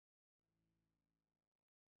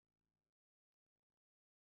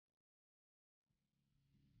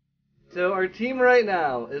So our team right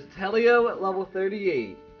now is Telio at level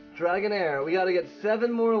 38. Dragonair, we gotta get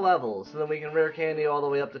 7 more levels so then we can rare candy all the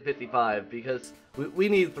way up to 55 because we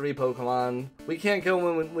need 3 Pokemon. We can't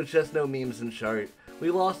go in with just no memes and chart.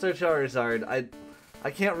 We lost our Charizard.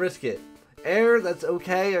 I can't risk it. Air, that's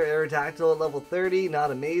okay. Our Aerodactyl at level 30,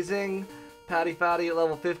 not amazing. Patty Fatty at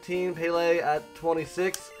level 15. Pele at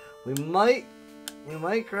 26. We might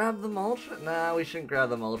grab the Moltres. Nah, we shouldn't grab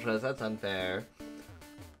the Moltres. That's unfair.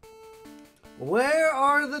 Where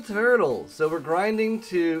are the turtles? So we're grinding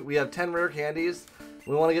to, we have 10 rare candies.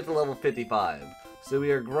 We want to get to level 55. So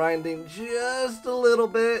we are grinding just a little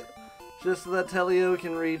bit, just so that Telio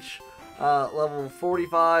can reach level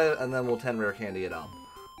 45, and then we'll 10 rare candy it up.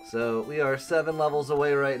 So we are 7 levels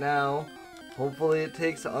away right now. Hopefully it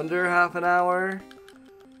takes under half an hour.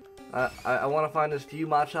 I want to find as few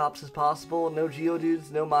Machops as possible. No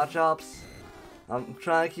Geodudes, no Machops. I'm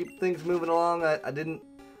trying to keep things moving along. I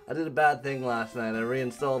did a bad thing last night. I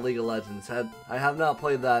reinstalled League of Legends. I have not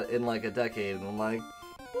played that in like a decade, and I'm like,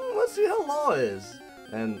 let's see how Law is.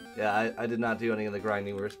 And yeah, I did not do any of the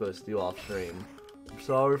grinding we were supposed to do off stream. I'm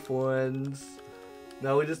sorry, friends.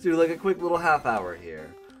 No, we just do like a quick little half hour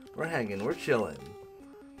here. We're hanging, we're chilling.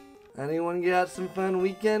 Anyone got some fun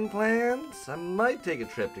weekend plans? I might take a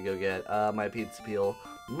trip to go get my pizza peel.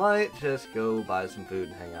 Might just go buy some food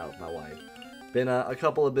and hang out with my wife. Been a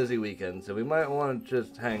couple of busy weekends, so we might want to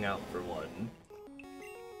just hang out for one.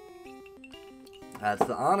 That's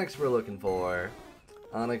the Onyx we're looking for.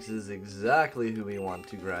 Onyx is exactly who we want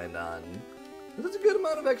to grind on. That's a good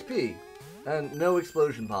amount of XP. And no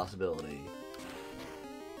explosion possibility.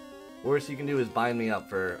 Worst you can do is bind me up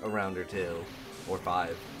for a round or 2. Or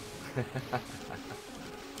 5.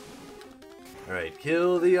 Alright,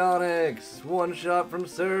 kill the Onyx! One shot from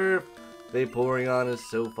Surf! Vaporeon is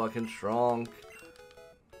so fucking strong.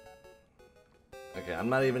 Okay, I'm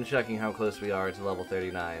not even checking how close we are to level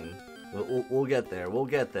 39. We'll get there, we'll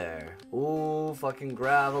get there. Ooh, fucking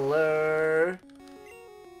Graveler!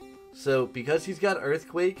 So, because he's got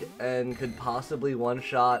Earthquake and could possibly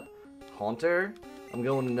one-shot Haunter, I'm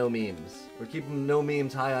going to no memes. We're keeping no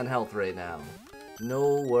memes high on health right now.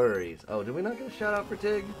 No worries. Oh, did we not get a shout out for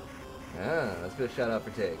Tig? Yeah, let's get a shout out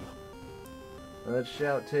for Tig. Let's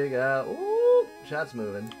shout Tig out. Ooh, chat's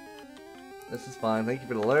moving. This is fine. Thank you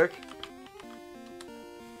for the lurk.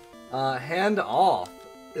 Hand off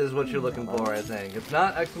is what you're looking for, I think. It's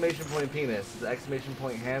not exclamation point penis. It's exclamation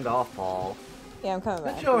point hand off, Paul. Yeah, I'm coming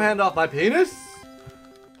back. Get your hand off my penis!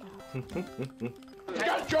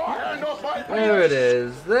 Get your hand off my penis! There it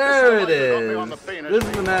is. There it is. This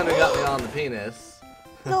is the man who got me on the penis.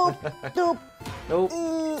 Nope. Nope. Nope. Nope.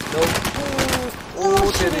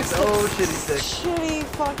 Oh, titty stick. Oh, shitty stick. Shitty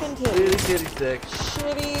fucking titties. Shitty stick.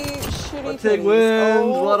 Shitty Tig titties. wins.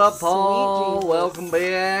 Oh, What up, Paul? sweet Jesus. Welcome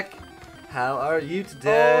back. How are you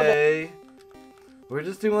today? We're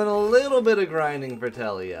just doing a little bit of grinding for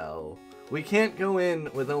Telio. We can't go in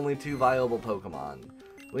with only 2 viable Pokemon.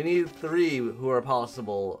 We need 3 who are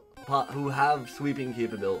possible, who have sweeping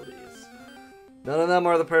capabilities. None of them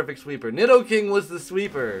are the perfect sweeper. Nidoking was the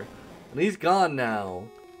sweeper, and he's gone now.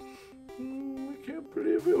 We can't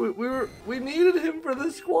believe it. We needed him for the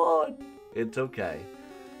squad. It's okay.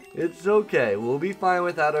 It's okay. We'll be fine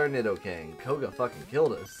without our Nidoking. Koga fucking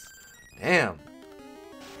killed us. Damn.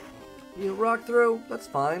 You rock throw? That's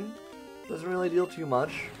fine. Doesn't really deal too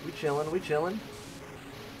much. We chillin', we chillin'.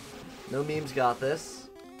 No memes got this.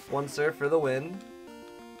 One Surf for the win.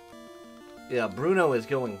 Yeah, Bruno is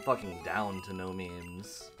going fucking down to no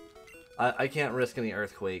memes. I can't risk any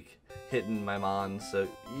Earthquake hitting my Mons, so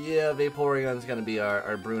yeah, Vaporeon's gonna be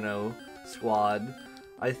our Bruno squad.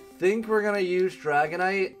 I think we're gonna use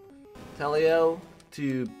Dragonite, Telio,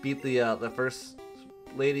 to beat the first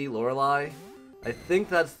lady, Lorelei. I think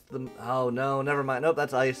that's the... Oh no, never mind. Nope,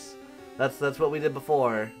 that's Ice. That's what we did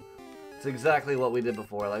before. It's exactly what we did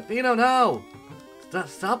before. Like, Vino, no!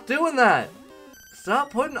 Stop doing that!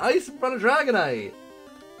 Stop putting ice in front of Dragonite!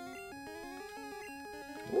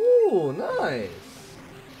 Ooh, nice!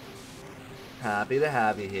 Happy to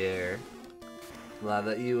have you here. Glad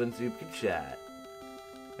that you and Soup can chat.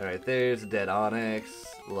 Alright, there's a dead Onyx.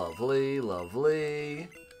 Lovely, lovely.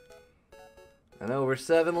 I know we're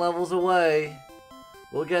 7 levels away.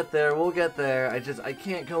 We'll get there, we'll get there. I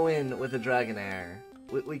can't go in with a Dragonair.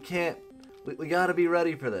 We can't. We gotta be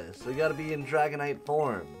ready for this. We gotta be in Dragonite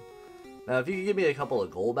form. Now, if you could give me a couple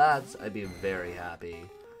of Golbats, I'd be very happy.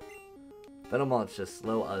 Venomont's just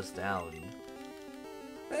slow us down.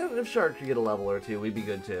 And if Shark could get a level or 2, we'd be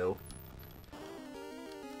good too.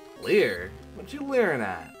 Leer? What you leering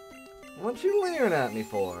at? What you leering at me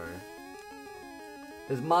for?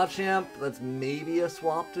 His Machamp, that's maybe a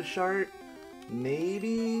swap to Shart.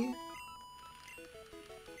 Maybe?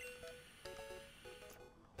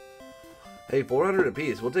 Hey, 400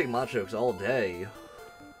 apiece. We'll take Machokes all day.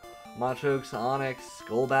 Machokes, Onyx,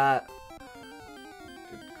 Golbat.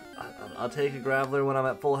 I'll take a Graveler when I'm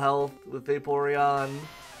at full health with Vaporeon.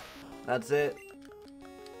 That's it.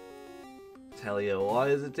 Telio, why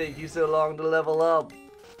does it take you so long to level up?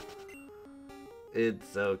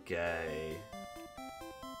 It's okay.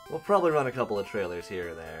 We'll probably run a couple of trailers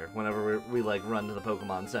here or there whenever we like run to the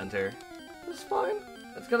Pokemon Center. It's fine.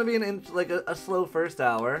 It's gonna be a slow first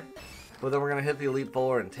hour, but then we're gonna hit the Elite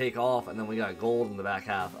Four and take off, and then we got gold in the back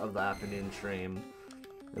half of the afternoon stream.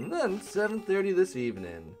 And then 7:30 this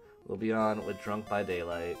evening, we'll be on with Drunk by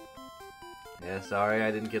Daylight. Yeah, sorry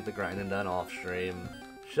I didn't get the grinding done off stream.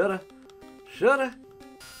 Shoulda.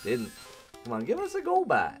 Didn't. Come on, give us a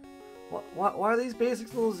Golbat. Why are these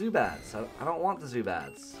basics little Zubats? I don't want the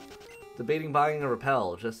Zubats. Debating buying a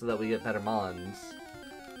Repel just so that we get better Mons.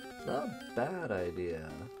 It's not a bad idea.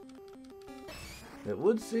 It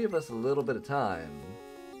would save us a little bit of time.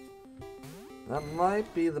 That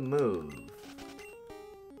might be the move.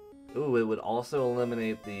 Ooh, it would also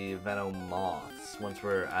eliminate the Venomoths once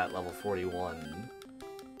we're at level 41.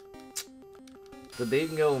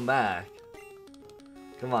 Debating going back.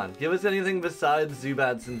 Come on, give us anything besides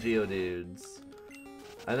Zubats and Geodudes.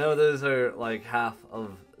 I know those are like half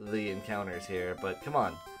of the encounters here, but come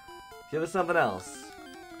on. Give us something else.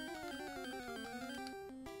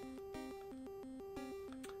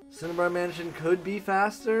 Cinnabar Mansion could be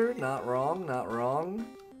faster. Not wrong, not wrong.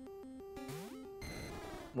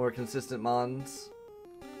 More consistent Mons.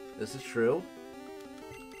 This is true.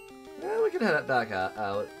 Yeah, we can head back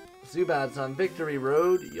out. Zubats on Victory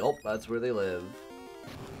Road. Yup, that's where they live.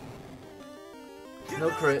 No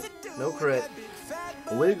crit. No crit.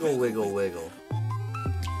 Wiggle, wiggle, wiggle.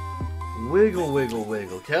 Wiggle, wiggle,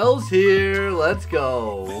 wiggle. Kel's here. Let's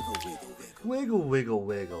go. Wiggle, wiggle,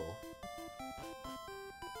 wiggle.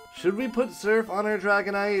 Should we put Surf on our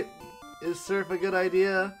Dragonite? Is Surf a good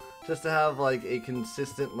idea? Just to have, like, a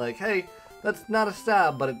consistent, like, hey, that's not a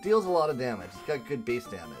stab, but it deals a lot of damage. It's got good base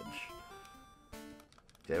damage.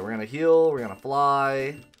 Okay, we're gonna heal. We're gonna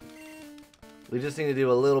fly. We just need to do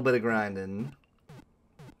a little bit of grinding.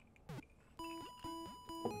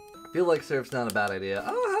 Feel like Surf's not a bad idea.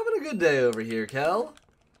 Oh, having a good day over here, Kel.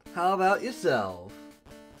 How about yourself?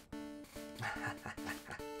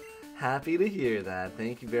 Happy to hear that.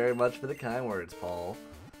 Thank you very much for the kind words, Paul.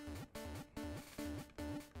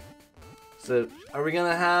 So, are we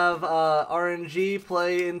gonna have RNG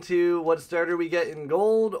play into what starter we get in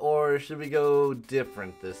gold, or should we go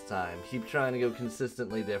different this time? Keep trying to go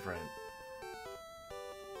consistently different.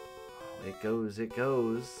 It goes, it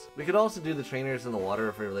goes. We could also do the trainers in the water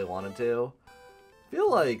if we really wanted to. I feel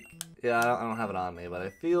like, yeah, I don't have it on me, but I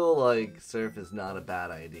feel like Surf is not a bad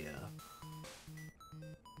idea.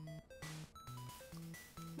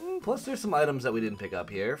 Plus there's some items that we didn't pick up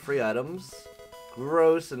here. Free items.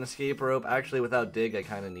 Gross, an escape rope. Actually, without Dig, I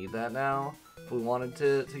kind of need that now. If we wanted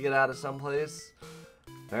to get out of someplace.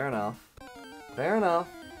 Fair enough. Fair enough.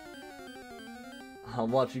 I'll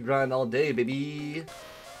watch you grind all day, baby.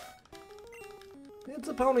 It's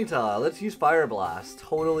a Ponyta. Let's use Fire Blast.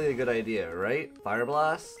 Totally a good idea, right? Fire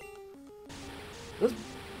Blast? This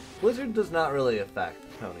Blizzard does not really affect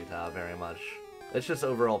Ponyta very much. It's just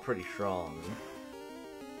overall pretty strong.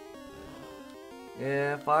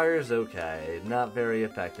 Yeah, Fire's okay. Not very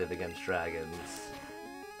effective against dragons.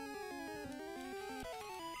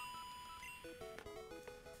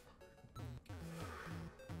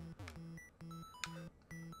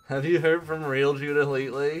 Have you heard from Real Judah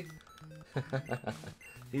lately?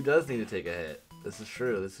 He does need to take a hit. This is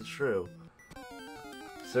true, this is true.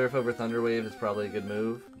 Surf over Thunderwave is probably a good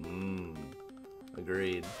move.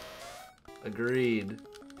 Agreed. Agreed.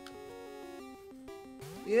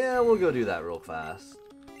 Yeah, we'll go do that real fast.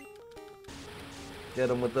 Get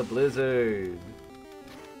him with the Blizzard.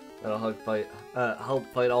 That'll help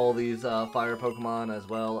fight all these fire Pokemon as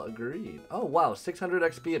well. Agreed. Oh wow, 600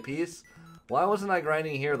 XP apiece? Why wasn't I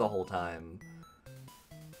grinding here the whole time?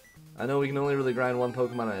 I know we can only really grind one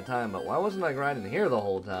Pokemon at a time, but why wasn't I grinding here the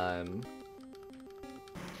whole time?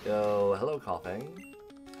 Yo, hello Coughing.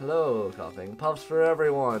 Hello Coughing. Puffs for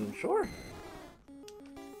everyone. Sure.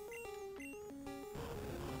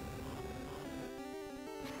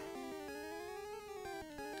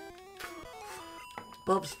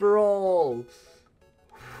 Puffs for all.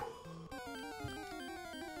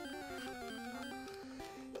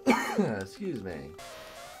 Excuse me.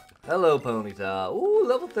 Hello, Ponyta. Ooh,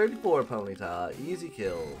 level 34 Ponyta. Easy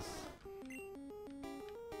kills.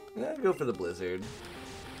 Yeah, go for the blizzard.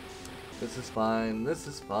 This is fine. This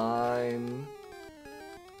is fine.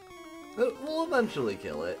 We'll eventually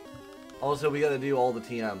kill it. Also, we gotta do all the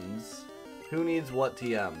TMs. Who needs what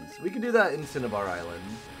TMs? We can do that in Cinnabar Island.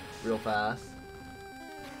 Real fast.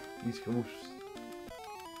 East Coast.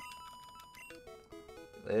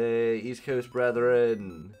 Hey, East Coast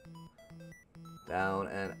brethren. Down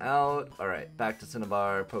and out. Alright, back to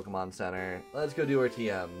Cinnabar, Pokemon Center. Let's go do our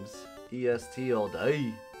TMs. EST all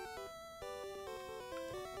day.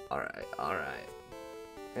 Alright, alright.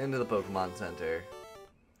 Into the Pokemon Center.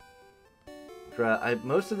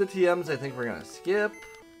 Most of the TMs I think we're gonna skip.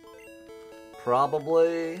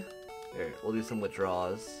 Probably. Here, we'll do some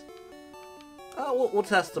withdraws. We'll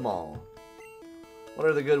test them all. What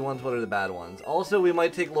are the good ones, what are the bad ones? Also, we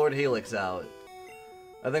might take Lord Helix out.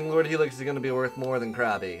 I think Lord Helix is gonna be worth more than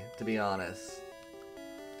Krabby, to be honest.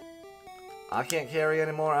 I can't carry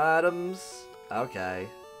any more items? Okay.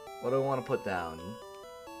 What do I want to put down?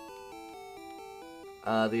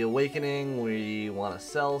 The Awakening, we want to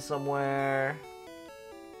sell somewhere.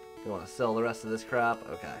 We want to sell the rest of this crap?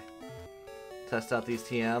 Okay. Test out these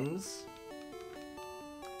TMs.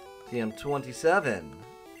 TM 27.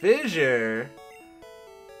 Fissure?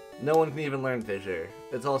 No one can even learn Fissure.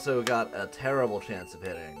 It's also got a terrible chance of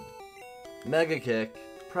hitting. Mega Kick.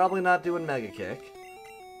 Probably not doing Mega Kick.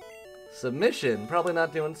 Submission. Probably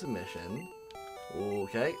not doing Submission.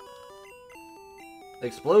 Okay.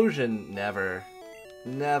 Explosion. Never.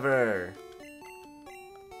 Never.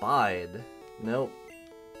 Bide. Nope.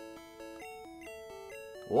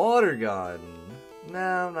 Water Gun.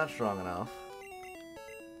 No, not strong enough.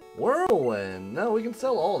 Whirlwind. No, we can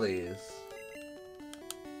sell all these.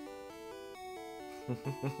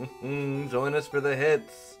 Join us for the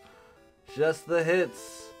hits. Just the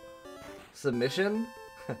hits. Submission?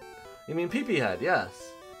 You mean PP Head,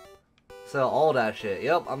 yes. Sell all that shit.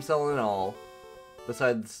 Yep, I'm selling it all.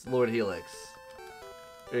 Besides Lord Helix.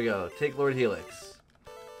 There you go. Take Lord Helix.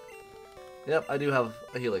 Yep, I do have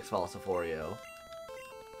a Helix Fossil for you.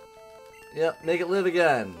 Yep, make it live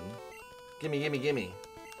again. Gimme, gimme, gimme.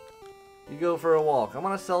 You go for a walk. I'm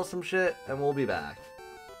gonna sell some shit, and we'll be back.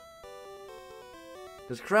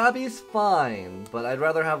 Because Krabby's fine, but I'd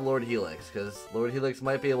rather have Lord Helix, because Lord Helix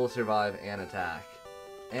might be able to survive and attack.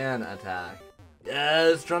 And attack.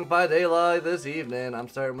 Yes, drunk by daylight this evening. I'm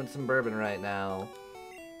starting with some bourbon right now.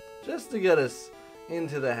 Just to get us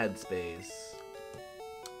into the headspace.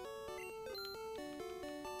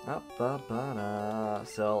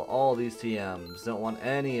 Sell all these TMs. Don't want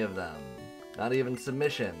any of them. Not even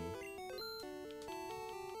Submission.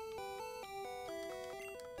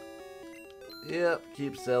 Yep,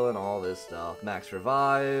 keep selling all this stuff. Max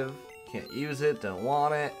Revive. Can't use it, don't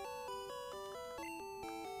want it.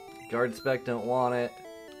 Guard Spec, don't want it.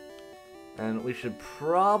 And we should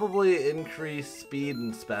probably increase speed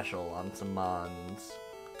and special on some mons.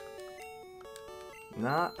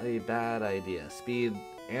 Not a bad idea. Speed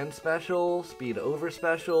and special, speed over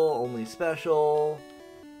special, only special.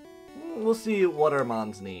 We'll see what our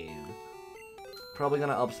mons need. Probably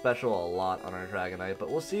gonna up special a lot on our Dragonite, but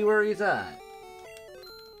we'll see where he's at.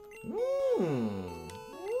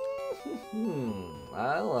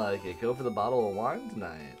 I like it. Go for the bottle of wine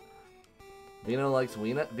tonight. Vino likes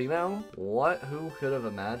Vino? What? Who could have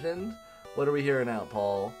imagined? What are we hearing out,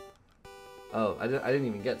 Paul? Oh, I didn't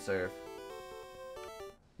even get Surf.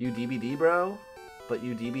 You DBD, bro? But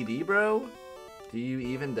you DBD, bro? Do you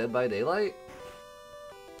even Dead by Daylight?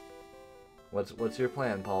 What's your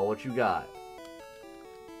plan, Paul? What you got?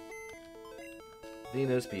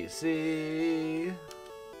 Vino's PC.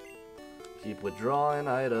 Keep withdrawing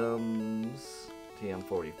items.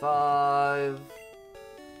 TM45.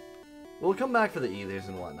 We'll come back for the ethers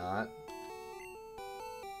and whatnot.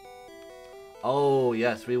 Oh,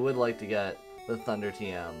 yes, we would like to get the Thunder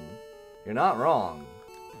TM. You're not wrong.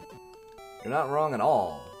 You're not wrong at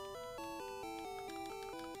all.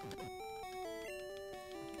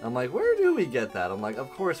 I'm like, where do we get that? I'm like,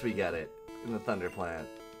 of course we get it in the Thunder Plant.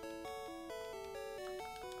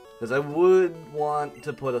 Because I would want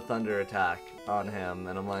to put a Thunder attack on him,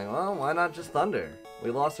 and I'm like, well, why not just Thunder?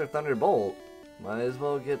 We lost our Thunderbolt. Might as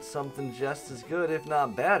well get something just as good, if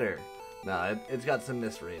not better. Nah, it's got some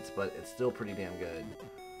miss rates, but it's still pretty damn good.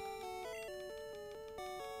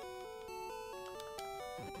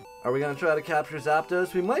 Are we going to try to capture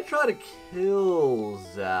Zapdos? We might try to kill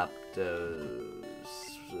Zapdos.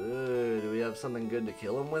 Do we have something good to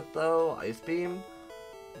kill him with, though? Ice Beam?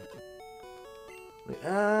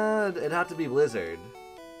 It'd have to be Blizzard.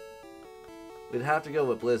 We'd have to go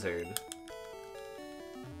with Blizzard.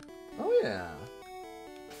 Oh, yeah.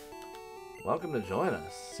 Welcome to join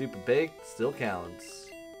us. Super Baked still counts.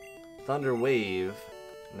 Thunder Wave.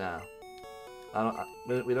 No.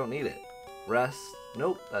 We don't need it. Rest.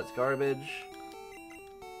 Nope, that's garbage.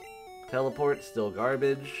 Teleport, still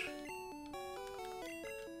garbage.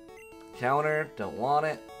 Counter, don't want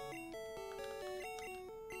it.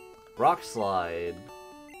 Rock Slide.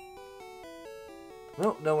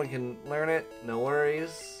 Nope, no one can learn it. No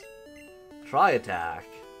worries. Tri Attack.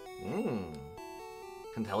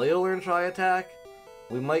 Can Telio learn Tri Attack?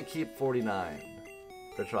 We might keep 49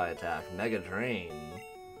 for Tri Attack. Mega Drain.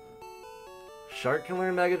 Shark can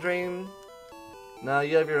learn Mega Drain. No,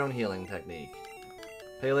 you have your own healing technique.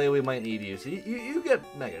 Pele, we might need you. So you get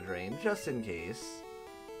Mega Drain, just in case.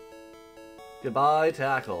 Goodbye,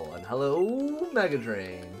 Tackle. And hello, Mega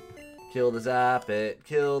Drain. Kill the Zappit.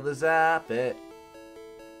 Kill the Zappit.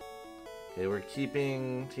 Okay, we're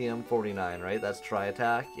keeping TM49, right? That's Tri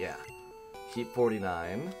Attack? Yeah. Keep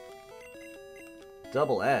 49.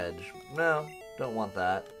 Double Edge? No, don't want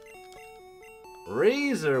that.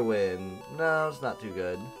 Razor Wind? No, it's not too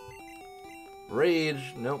good.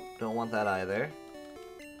 Rage? Nope, don't want that either.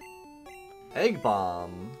 Egg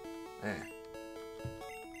Bomb? Eh.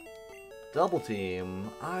 Double Team?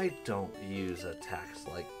 I don't use attacks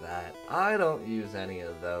like that. I don't use any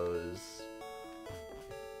of those.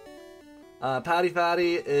 Patty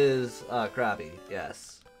Fatty is Krabby,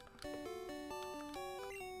 yes.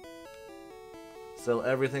 So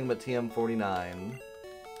everything but TM49.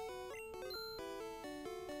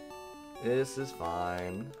 This is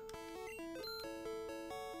fine.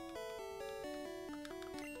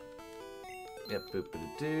 Yep,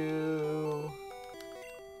 boop-a-doo.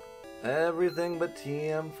 Everything but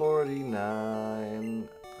TM49.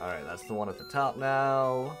 Alright, that's the one at the top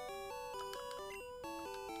now.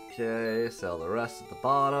 Okay, sell the rest at the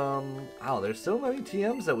bottom. Wow, there's so many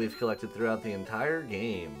TMs that we've collected throughout the entire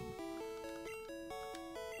game.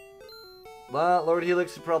 Well, Lord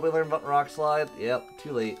Helix should probably learn about Rock Slide. Yep,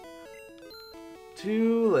 too late.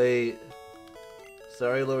 Too late.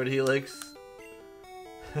 Sorry, Lord Helix.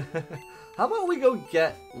 How about we go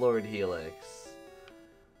get Lord Helix?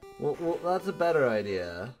 Well, that's a better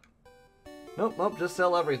idea. Nope, nope, just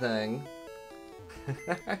sell everything.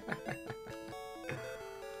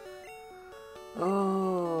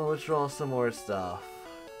 Oh, let's draw some more stuff.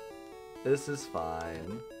 This is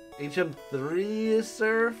fine. HM3 is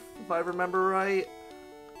Surf, if I remember right.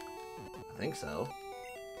 I think so.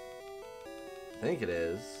 I think it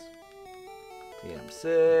is.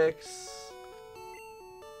 TM6.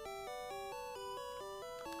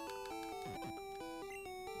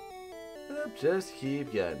 Yep, just keep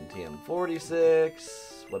getting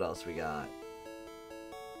TM46. What else we got?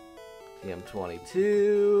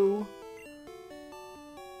 TM22.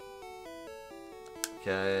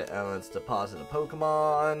 Okay, and let's deposit a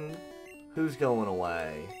Pokemon. Who's going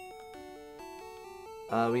away?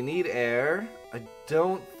 We need air. I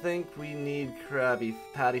don't think we need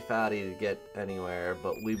Patty Fatty to get anywhere,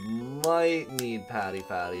 but we might need Patty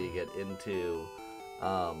Fatty to get into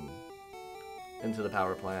the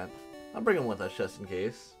power plant. I'll bring him with us just in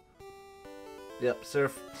case. Yep,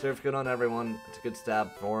 Surf good on everyone. It's a good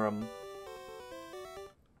stab for him.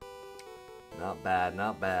 Not bad,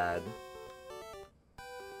 not bad.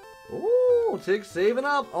 Ooh, Tig's saving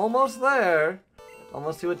up. Almost there.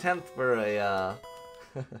 Almost to a 10th for a,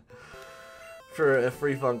 for a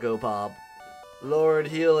free Funko Pop. Lord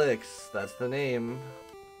Helix. That's the name.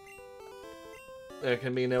 There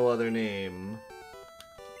can be no other name.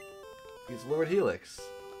 He's Lord Helix.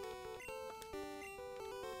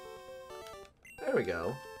 There we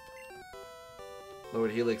go.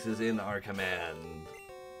 Lord Helix is in our command.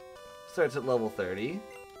 Starts at level 30.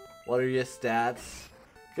 What are your stats?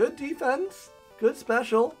 Good defense. Good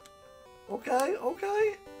special. Okay,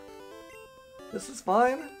 okay. This is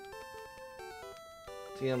fine.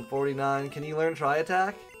 TM49. Can you learn Tri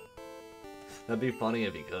Attack? That'd be funny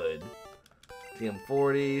if he could.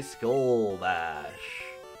 TM40. Skull Bash.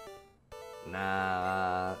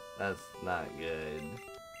 Nah, that's not good.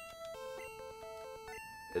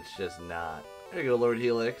 It's just not. There you go, Lord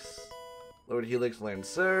Helix. Lord Helix learns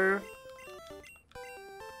Surf.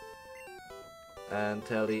 And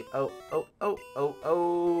Telly. Oh.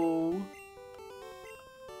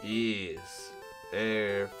 Yes.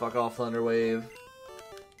 There. Fuck off, Thunder Wave.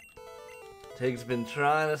 Tig's been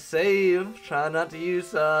trying to save. Trying not to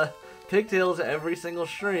use pigtails every single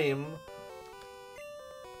stream.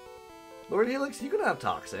 Lord Helix, you can have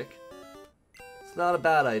Toxic. It's not a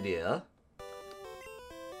bad idea.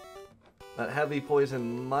 That heavy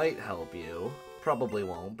poison might help you. Probably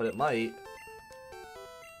won't, but it might.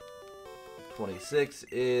 26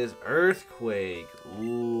 is Earthquake.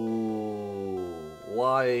 Ooh.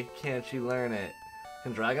 Why can't you learn it?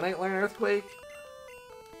 Can Dragonite learn Earthquake?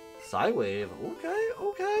 Psywave. Okay,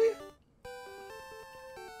 okay.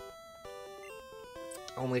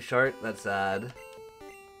 Only Shart? That's sad.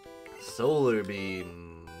 Solar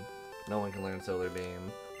Beam. No one can learn Solar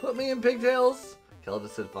Beam. Put me in Pigtails! Kel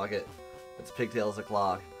just said fuck it. It's Pigtails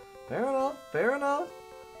o'clock. Fair enough, fair enough.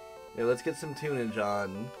 Yeah, let's get some tunage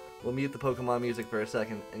on. We'll mute the Pokemon music for a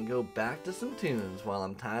second and go back to some tunes while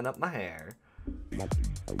I'm tying up my hair.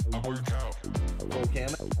 Pokemon.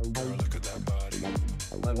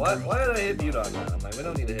 I'm like, why did I hit mute on that? I'm like, we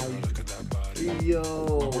don't need to hit mute.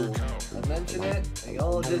 Yo, I mention it, and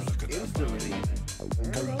y'all just instantly leave it.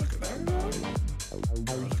 Fair enough, fair enough.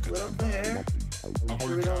 Split up the hair. Make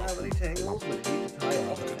sure we don't have any tangles, but need to tie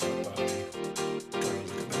off.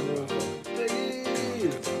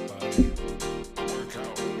 Piggies!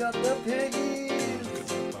 We got the piggies!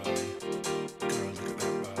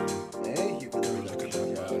 Thank you for the reduction,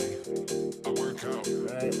 Callie.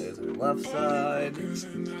 Right, there's our left side.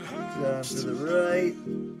 Down to the right.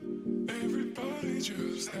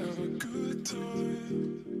 Just have a good time.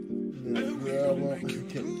 No problem.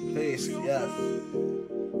 Face, yes.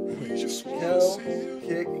 Kel,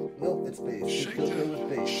 kick. Nope, it's base. Just go with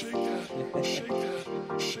base.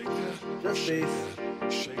 Just base.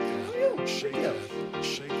 Shake that.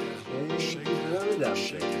 And run it down.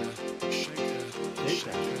 Shake that.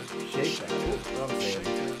 Shake that. Wrong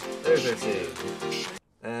save. There's our save.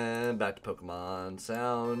 And back to Pokemon.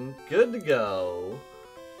 Sound good to go.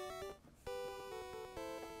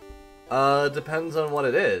 Depends on what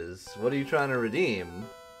it is. What are you trying to redeem?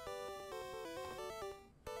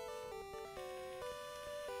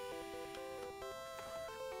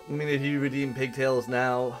 I mean, if you redeem Pigtails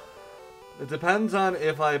now, it depends on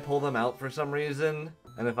if I pull them out for some reason,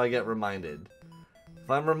 and if I get reminded.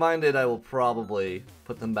 If I'm reminded, I will probably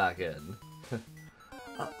put them back in.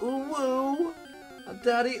 Ooh woo!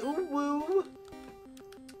 Daddy ooh woo!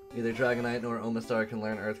 Neither Dragonite nor Omastar can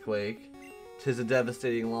learn Earthquake. 'Tis a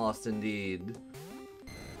devastating loss indeed.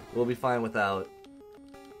 We'll be fine without.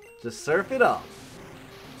 Just surf it up.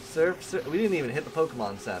 Surf. We didn't even hit the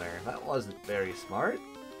Pokemon Center. That wasn't very smart.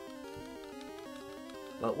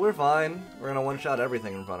 But we're fine. We're gonna one-shot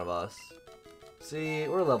everything in front of us. See,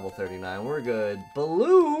 we're level 39. We're good.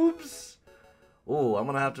 Baloobs! Ooh, I'm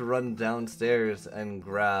gonna have to run downstairs and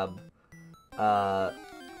grab... oh,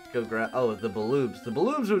 the Baloobs. The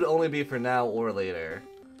Baloobs would only be for now or later.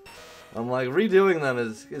 I'm like, redoing them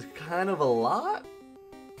is kind of a lot?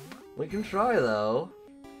 We can try, though.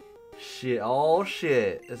 Shit, oh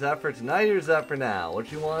shit. Is that for tonight or is that for now?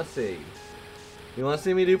 What you want to see? You want to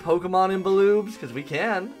see me do Pokemon in Baloobs? Because we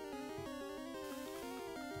can.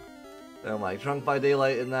 I'm like, Drunk by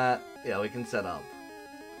Daylight in that. Yeah, we can set up.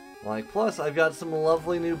 I'm like, plus, I've got some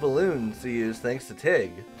lovely new balloons to use thanks to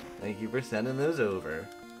Tig. Thank you for sending those over.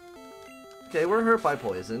 Okay, we're hurt by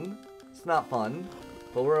poison. It's not fun.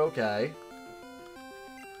 But we're okay.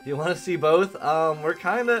 You want to see both? We're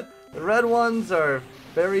kinda... The red ones are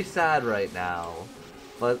very sad right now.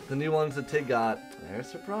 But the new ones that Tig got, they're a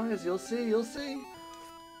surprise. You'll see, you'll see.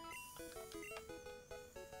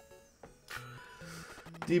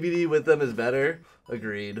 DBD with them is better.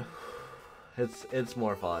 Agreed. It's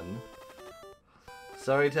more fun.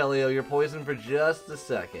 Sorry, Telio, you're poisoned for just a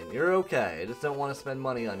second. You're okay. I just don't want to spend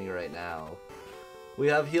money on you right now. We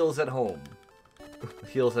have heals at home.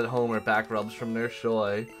 Heals at home are back rubs from Nurse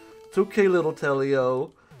Shoy. It's okay, little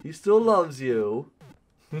Telio. He still loves you.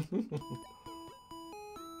 And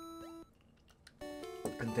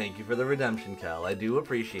thank you for the redemption, Cal. I do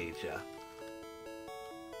appreciate ya.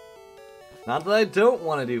 Not that I don't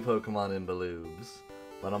want to do Pokemon in Baloobs,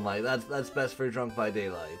 but I'm like, that's best for Drunk by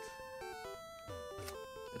Daylight.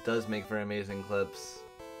 It does make for amazing clips.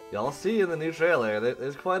 Y'all see in the new trailer,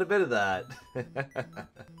 there's quite a bit of that.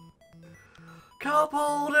 Cup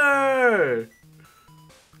holder!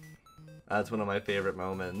 That's one of my favorite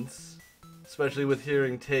moments. Especially with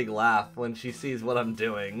hearing Tig laugh when she sees what I'm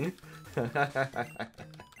doing.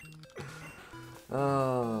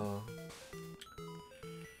 Oh.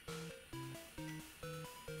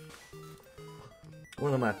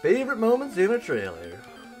 One of my favorite moments in a trailer.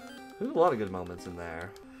 There's a lot of good moments in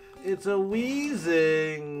there. It's a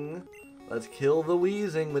Weezing! Let's kill the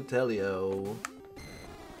Weezing with Telio.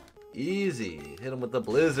 Easy. Hit him with the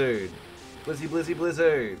Blizzard. Blizzy, blizzy,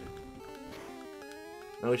 blizzard.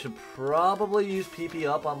 Now we should probably use PP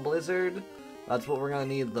up on Blizzard. That's what we're gonna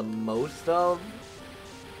need the most of.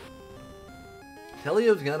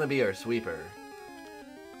 Telio's gonna be our sweeper.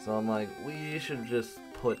 So I'm like, we should just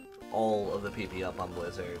put all of the PP up on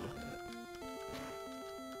Blizzard.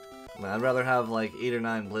 I mean, I'd rather have like 8 or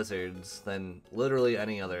 9 blizzards than literally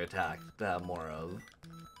any other attack to have more of.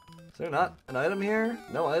 Is there not an item here?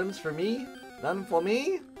 No items for me? None for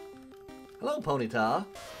me? Hello, Ponyta.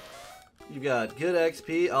 You got good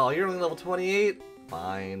XP. Oh, you're only level 28?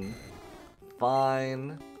 Fine.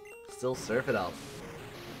 Fine. Still surf it up.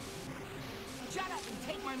 Shut up and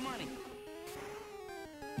take my money.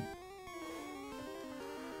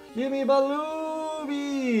 Gimme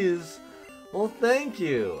baloobies! Well, thank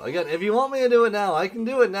you. Again, if you want me to do it now, I can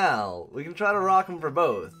do it now. We can try to rock them for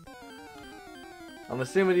both. I'm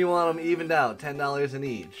assuming you want them evened out, $10 in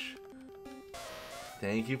each.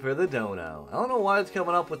 Thank you for the dono. I don't know why it's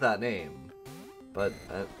coming up with that name, but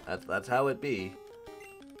that's how it be.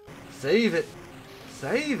 Save it!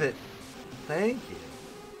 Save it! Thank you.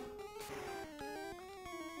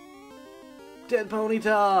 Dead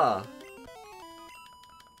Ponyta!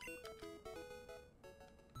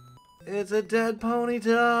 It's a dead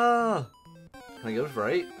Ponyta! Can I go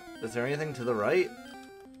right? Is there anything to the right?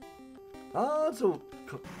 Oh, it's a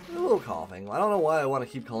little coughing. I don't know why I want to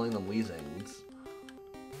keep calling them Weezings.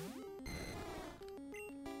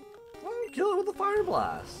 Oh, kill it with the Fire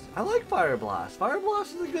Blast. I like Fire Blast. Fire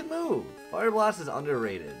Blast is a good move. Fire Blast is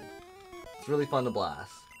underrated. It's really fun to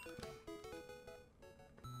blast.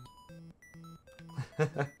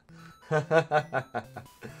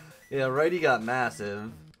 Yeah, Righty got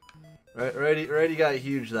massive. Righty got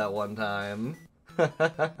huge that one time.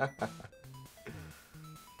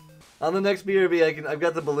 On the next BRB, I've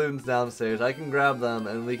got the balloons downstairs. I can grab them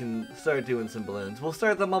and we can start doing some balloons. We'll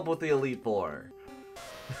start them up with the Elite Four.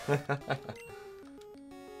 That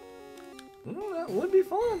would be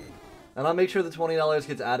fun. And I'll make sure the $20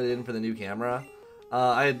 gets added in for the new camera.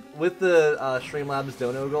 With the Streamlabs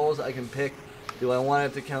dono goals, I can pick, do I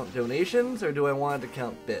want it to count donations or do I want it to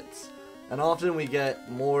count bits? And often we get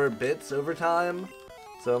more bits over time.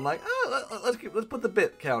 So I'm like, let's put the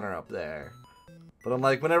bit counter up there. But I'm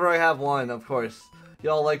like, whenever I have one, of course,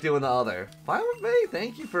 y'all like doing the other. Fine with me.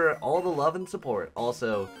 Thank you for all the love and support.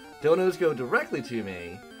 Also, donos go directly to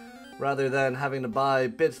me, rather than having to buy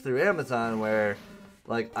bits through Amazon where,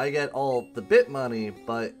 like, I get all the bit money,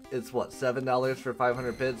 but it's, what, $7 for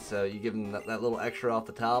 500 bits, so you give them that little extra off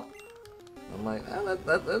the top. I'm like,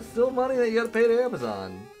 that's still money that you gotta pay to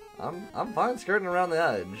Amazon. I'm fine skirting around the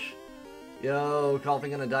edge. Yo,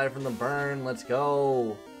 Coughing gonna die from the burn, let's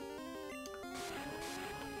go.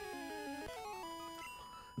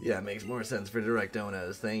 Yeah, it makes more sense for direct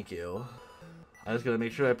donos, thank you. I just gotta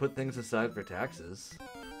make sure I put things aside for taxes.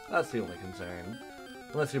 That's the only concern.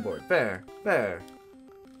 Unless you're bored. Fair, fair.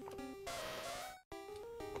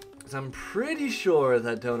 So I'm pretty sure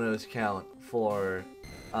that donos count for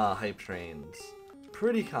hype trains.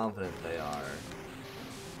 Pretty confident they are.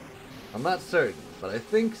 I'm not certain, but I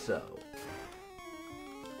think so.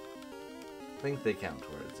 I think they count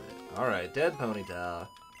towards it. Alright, dead Ponyta.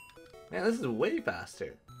 Man, this is way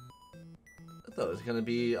faster. I thought it was gonna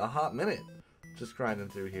be a hot minute just grinding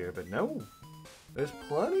through here, but no. There's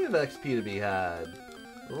plenty of XP to be had.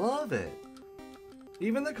 Love it.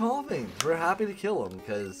 Even the Coughings, we're happy to kill them,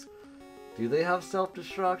 because do they have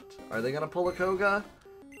self-destruct? Are they gonna pull a Koga?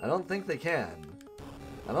 I don't think they can.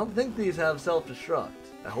 I don't think these have self-destruct.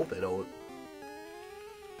 I hope they don't.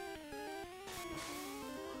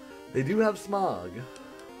 They do have Smog.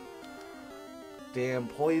 Damn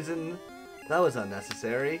poison. That was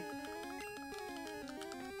unnecessary.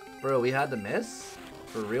 Bro, we had to miss?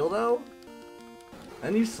 For real though?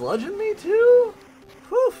 And you sludging me too?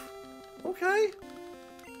 Whew. Okay.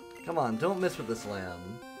 Come on, don't miss with the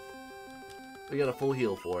slam. We got a full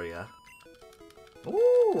heal for you.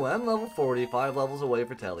 Ooh, and level 40, 5 levels away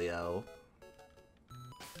for Telio.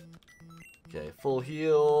 Okay, full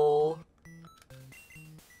heal.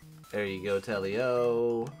 There you go,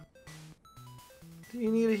 Telio. Do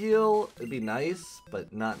you need a heal? It'd be nice,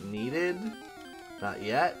 but not needed. Not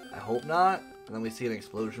yet. I hope not. And then we see an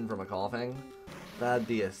explosion from a Coughing. That'd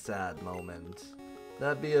be a sad moment.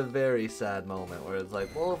 That'd be a very sad moment where it's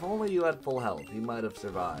like, well, if only you had full health, you might have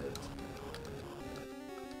survived.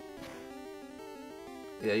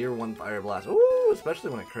 Yeah, you're one Fire Blast. Ooh,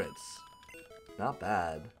 especially when it crits. Not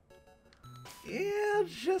bad. Yeah,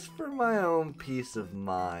 just for my own peace of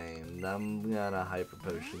mind, I'm gonna Hyper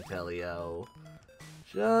Potion Telio.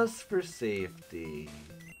 Just for safety.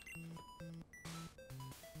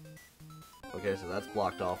 Okay, so that's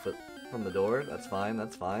blocked off from the door. That's fine,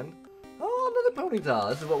 that's fine. Oh, another Ponyta.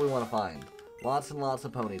 This is what we want to find. Lots and lots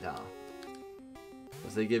of Ponyta.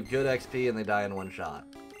 Because they give good XP and they die in one shot.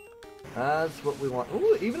 That's what we want.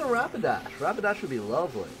 Ooh, even a Rapidash. Rapidash would be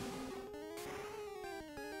lovely.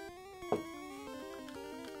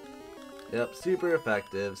 Yep, super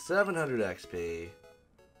effective. 700 XP.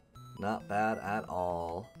 Not bad at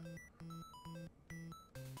all.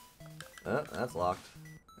 Oh, that's locked.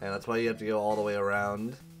 And that's why you have to go all the way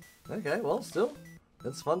around. Okay, well, still,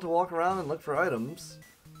 it's fun to walk around and look for items.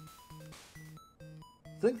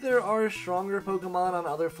 I think there are stronger Pokemon on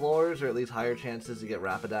other floors, or at least higher chances to get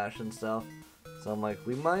Rapidash and stuff. So I'm like,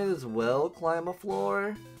 we might as well climb a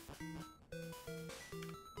floor.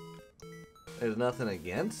 There's nothing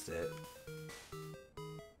against it.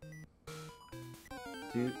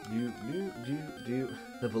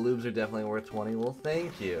 The balloons are definitely worth 20. Well,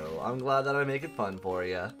 thank you. I'm glad that I make it fun for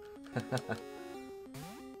you.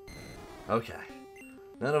 Okay.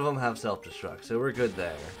 None of them have self-destruct, so we're good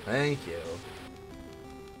there. Thank you.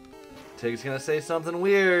 Tig's gonna say something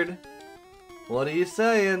weird. What are you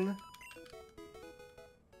saying?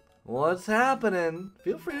 What's happening?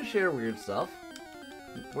 Feel free to share weird stuff.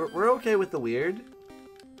 We're okay with the weird.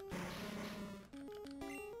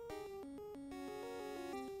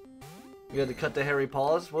 You had to cut the hairy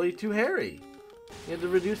paws? Well, you're too hairy. You had to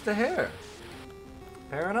reduce the hair.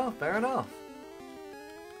 Fair enough, fair enough.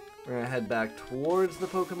 We're gonna head back towards the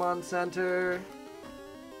Pokemon Center.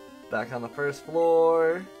 Back on the first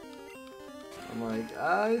floor. I'm like,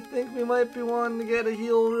 I think we might be wanting to get a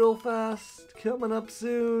heal real fast. Coming up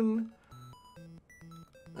soon.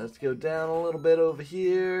 Let's go down a little bit over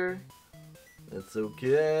here. It's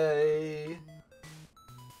okay.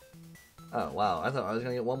 Oh, wow. I thought I was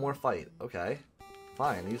gonna get one more fight. Okay.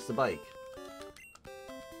 Fine, use the bike.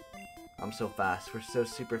 I'm so fast. We're so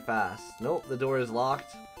super fast. Nope, the door is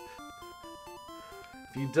locked.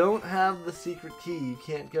 If you don't have the secret key, you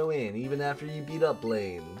can't go in, even after you beat up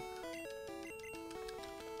Blaine.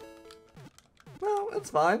 Well, it's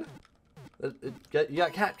fine. You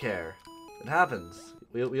got cat care. It happens.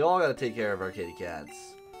 We all gotta take care of our kitty cats.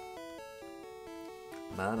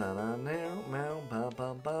 Back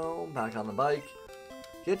on the bike.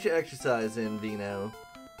 Get your exercise in, Vino.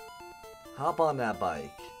 Hop on that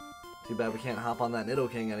bike. Too bad we can't hop on that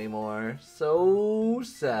Nidoking anymore. So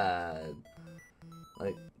sad.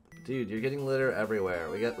 Like, dude, you're getting litter everywhere.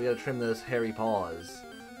 We gotta trim those hairy paws.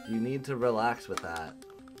 You need to relax with that.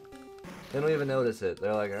 They don't even notice it.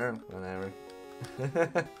 They're like, whatever.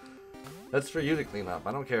 That's for you to clean up.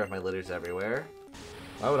 I don't care if my litter's everywhere.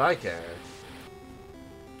 Why would I care?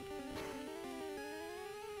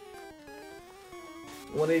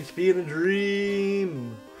 One HP in a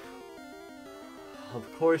dream. Of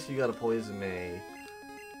course you gotta poison me.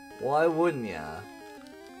 Why wouldn't ya?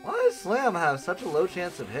 Why does Slam have such a low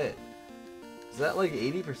chance of hit? Is that like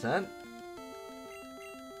 80%?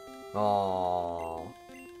 Aww.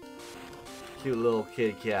 Cute little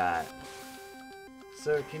kitty cat.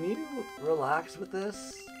 Sir, can you relax with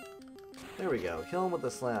this? There we go. Kill him with the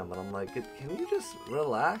Slam. But I'm like, can you just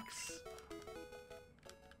relax?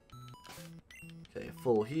 Okay,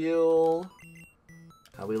 full heal.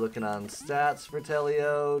 How we looking on stats for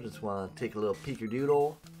Telio? Just want to take a little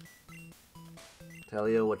peek-a-doodle.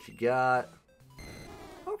 Telio, what you got?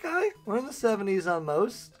 Okay, we're in the 70s on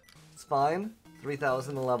most. It's fine.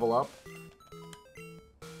 3,000 to level up.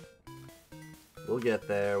 We'll get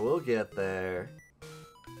there. We'll get there.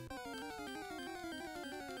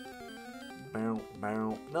 Bow,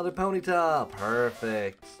 bow. Another Ponyta.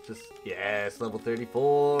 Perfect. Just, yes, level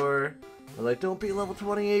 34. They're like, don't be level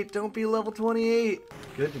 28. Don't be level 28.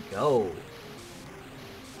 Good to go.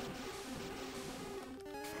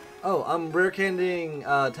 Oh, I'm rare candying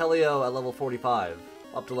Telio at level 45.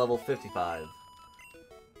 Up to level 55.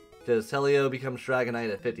 Because Telio becomes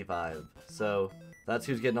Dragonite at 55. So that's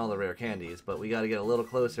who's getting all the rare candies. But we gotta get a little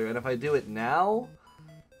closer. And if I do it now,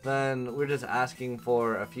 then we're just asking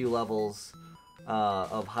for a few levels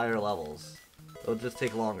of higher levels. It'll just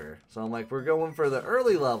take longer. So I'm like, we're going for the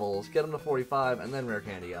early levels, get them to 45, and then rare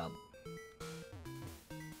candy up.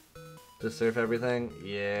 Just surf everything?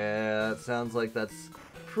 Yeah, it sounds like that's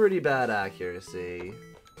pretty bad accuracy.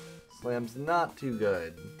 Slam's not too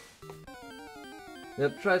good.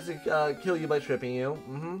 Yep, tries to kill you by tripping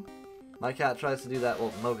you. My cat tries to do that.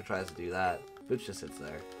 Well, Mocha tries to do that. Boots just sits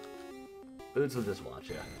there. Boots will just watch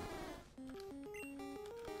you.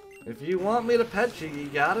 If you want me to pet you, you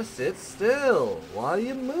gotta sit still. Why are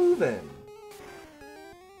you moving?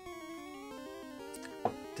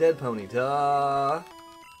 Dead Ponyta.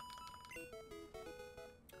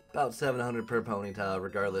 About 700 per Ponyta,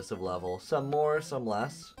 regardless of level. Some more, some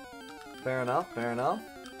less. Fair enough, fair enough.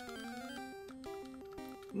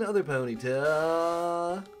 Another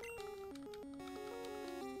Ponyta.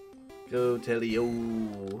 Go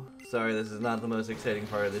Telio. Sorry, this is not the most exciting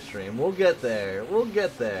part of the stream. We'll get there. We'll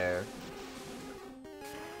get there.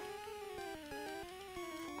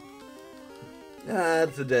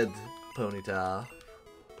 That's a dead Ponyta.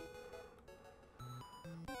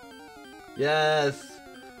 Yes!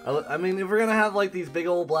 I mean, if we're gonna have like these big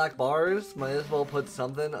old black bars, might as well put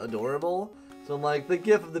something adorable. So I'm like, the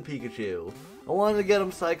gif of the Pikachu. I wanted to get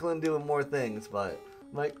him cycling, doing more things, but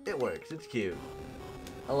I'm like, it works. It's cute.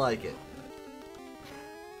 I like it.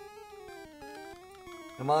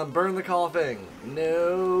 Come on, burn the coughing.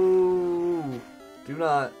 No! Do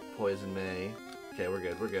not poison me. Okay, we're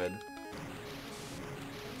good, we're good.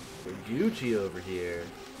 We're Gucci over here.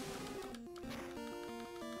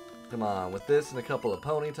 Come on, with this and a couple of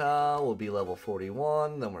Ponyta, we'll be level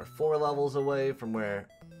 41. Then we're 4 levels away from where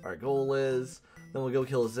our goal is. Then we'll go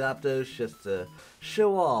kill Zapdos just to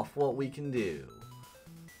show off what we can do.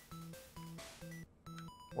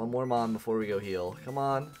 One more Mon before we go heal. Come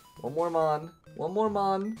on. One more Mon. One more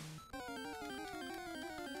Mon.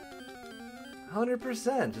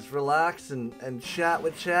 100%. Just relax and chat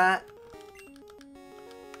with chat.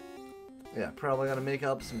 Yeah, probably gonna make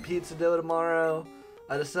up some pizza dough tomorrow.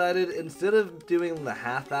 I decided instead of doing the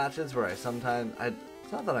half batches where it's not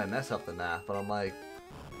that I mess up the math, but I'm like,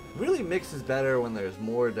 really mixes better when there's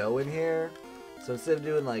more dough in here. So instead of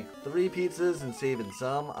doing like 3 pizzas and saving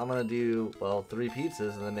some, I'm gonna do, well, 3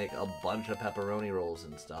 pizzas and then make a bunch of pepperoni rolls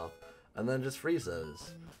and stuff. And then just freeze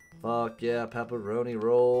those. Fuck yeah, pepperoni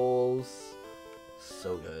rolls.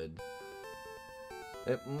 So good.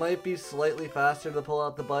 It might be slightly faster to pull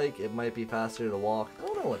out the bike. It might be faster to walk. I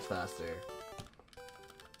don't know what's faster.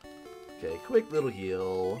 Okay, quick little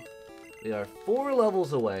heal. We are 4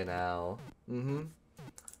 levels away now.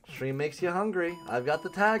 Stream makes you hungry. I've got the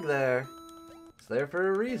tag there. It's there for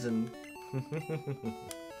a reason.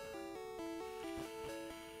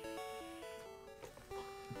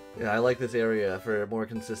 Yeah, I like this area for more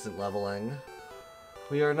consistent leveling.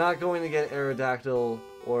 We are not going to get Aerodactyl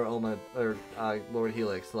or Lord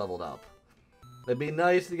Helix leveled up. It'd be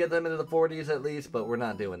nice to get them into the 40s at least, but we're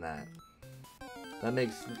not doing that. That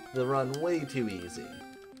makes the run way too easy.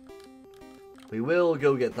 We will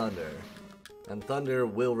go get Thunder. And Thunder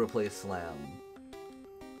will replace Slam.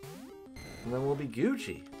 And then we'll be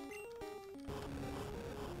Gucci.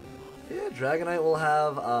 Yeah, Dragonite will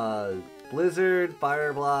have Blizzard,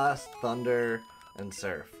 Fire Blast, Thunder, and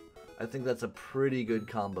Surf. I think that's a pretty good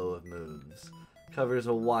combo of moves. Covers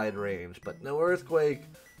a wide range, but no Earthquake.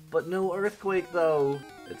 But no Earthquake though.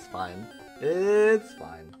 It's fine. It's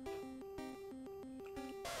fine.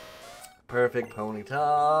 Perfect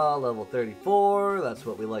Ponyta, level 34, that's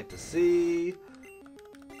what we like to see.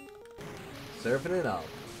 Surfing it up.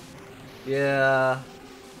 Yeah.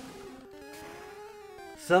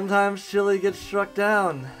 Sometimes Chili gets struck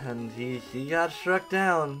down, and he got struck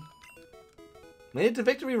down. Made it to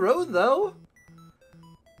Victory Road, though.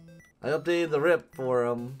 I updated the rip for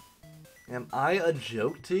him. Am I a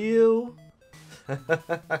joke to you?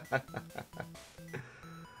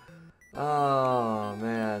 Oh,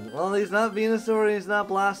 man. Well, he's not Venusaur and he's not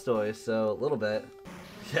Blastoise, so a little bit.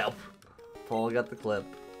 Yep. Paul got the clip.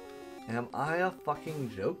 Am I a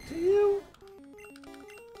fucking joke to you?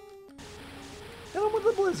 Hit him with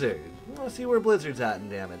the Blizzard. I want to see where Blizzard's at in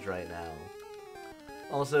damage right now.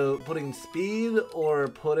 Also, putting speed or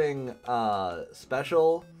putting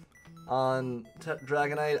special on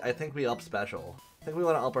Dragonite, I think we up special. I think we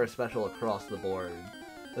want to up our special across the board.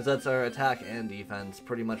 Because that's our attack and defense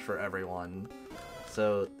pretty much for everyone.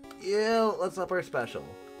 So, yeah, let's up our special.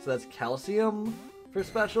 So that's calcium for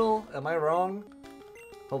special? Am I wrong?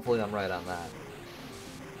 Hopefully I'm right on that.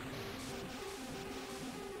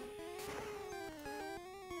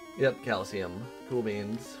 Yep, calcium. Cool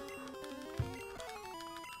beans.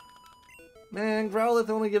 Man, Growlithe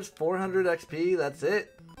only gives 400 XP, that's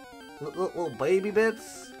it? Little baby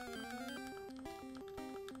bits?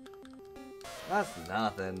 That's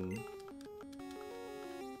nothing.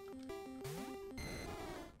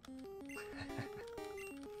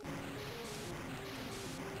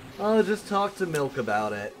 I'll just talk to Milk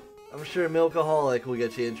about it. I'm sure Milkaholic will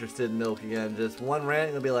get you interested in milk again. Just one rant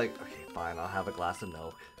and you'll be like, okay, fine, I'll have a glass of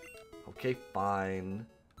milk. Okay, fine.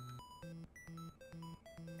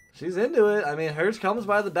 She's into it. I mean, hers comes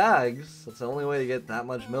by the bags. That's the only way to get that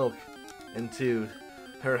much milk into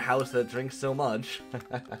her house that drinks so much.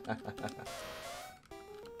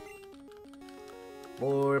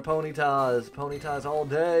 More Ponytas. Ponytas all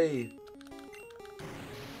day.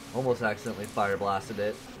 Almost accidentally fire blasted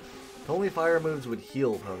it. If only fire moves would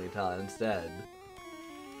heal Ponyta instead.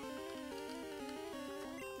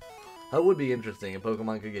 That would be interesting if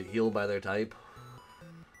Pokemon could get healed by their type.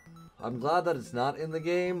 I'm glad that it's not in the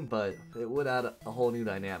game, but it would add a whole new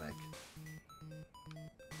dynamic.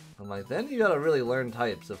 I'm like, then you gotta really learn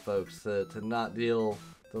types of folks to not deal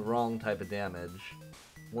the wrong type of damage.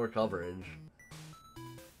 More coverage.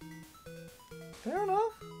 Fair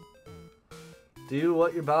enough. Do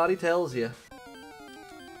what your body tells you.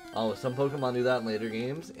 Oh, some Pokemon do that in later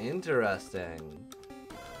games? Interesting.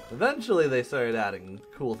 Eventually they started adding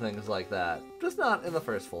cool things like that. Just not in the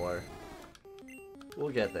first 4. We'll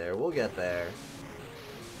get there, we'll get there.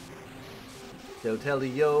 Yo,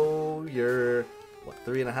 Telio, you're, what,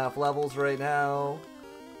 3.5 levels right now?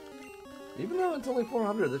 Even though it's only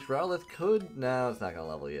 400, this Growlithe could... No, it's not gonna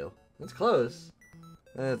level you. It's close.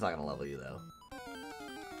 It's not gonna level you, though.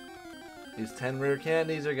 These 10 rare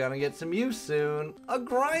candies are gonna get some use soon. A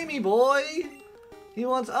grimy boy! He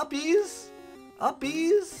wants uppies!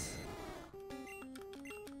 Uppies!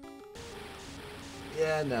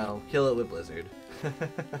 Yeah, no. Kill it with Blizzard.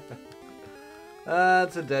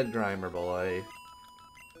 That's a dead Grimer boy.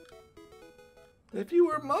 If you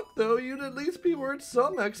were Muck, though, you'd at least be worth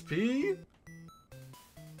some XP.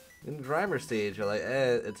 In Grimer stage, you're like,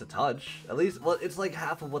 it's a touch. At least, well, it's like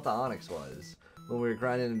half of what the Onix was when we were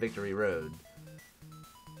grinding in Victory Road.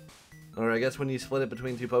 Or I guess when you split it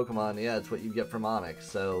between 2 Pokemon, yeah, it's what you get from Onix.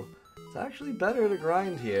 So it's actually better to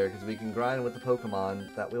grind here because we can grind with the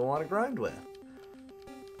Pokemon that we want to grind with.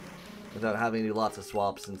 Without having to do lots of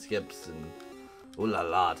swaps and skips and ooh la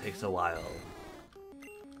la, takes a while.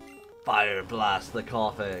 Fire blast the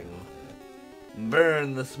coughing.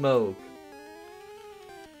 Burn the smoke.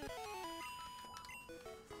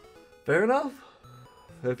 Fair enough.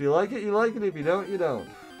 If you like it, you like it. If you don't, you don't.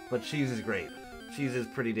 But cheese is great. Cheese is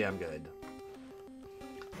pretty damn good.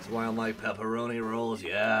 That's why I'm like pepperoni rolls,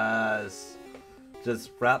 yes.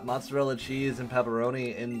 Just wrap mozzarella cheese and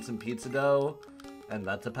pepperoni in some pizza dough, and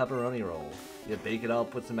that's a pepperoni roll. You bake it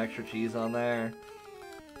up, put some extra cheese on there.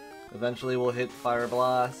 Eventually we'll hit Fire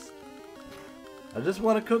Blast. I just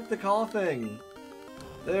want to cook the coughing.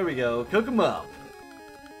 There we go, cook them up.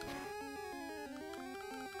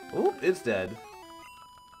 Oop, it's dead.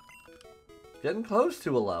 Getting close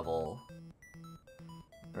to a level.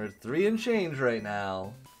 We're 3 and change right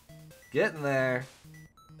now. Getting there.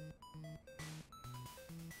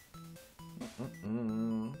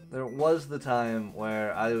 There was the time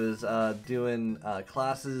where I was doing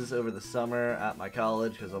classes over the summer at my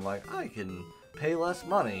college because I'm like, I can pay less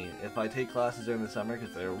money if I take classes during the summer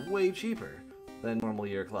because they're way cheaper than normal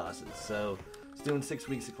year classes. So I was doing 6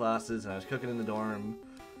 weeks of classes and I was cooking in the dorm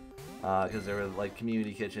because there were like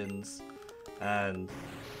community kitchens, and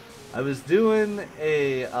I was doing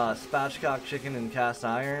a spatchcock chicken in cast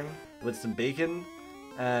iron with some bacon,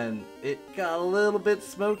 and it got a little bit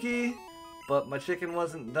smoky, but my chicken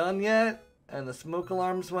wasn't done yet, and the smoke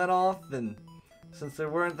alarms went off, and since there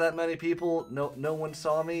weren't that many people, no one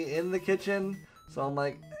saw me in the kitchen, so I'm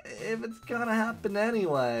like, if it's gonna happen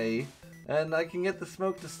anyway, and I can get the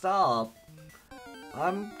smoke to stop,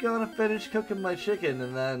 I'm gonna finish cooking my chicken,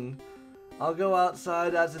 and then I'll go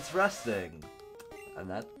outside as it's resting. And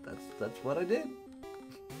that's what I did.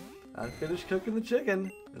 I finished cooking the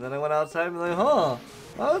chicken, and then I went outside and like, huh,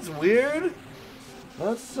 that's weird.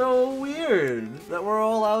 That's so weird that we're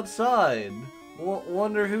all outside.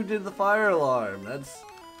 Wonder who did the fire alarm.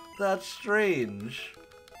 That's strange.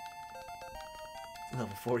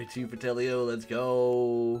 Level 42 for Telio, let's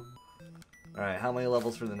go. Alright, how many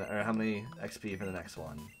levels for how many XP for the next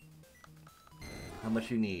one? How much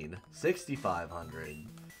you need? 6,500.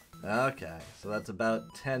 Okay, so that's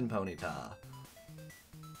about 10 Ponyta.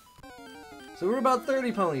 So we're about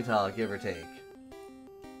 30 Ponyta, give or take.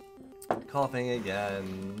 Coughing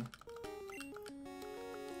again.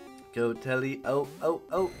 Go Telly. Oh, oh,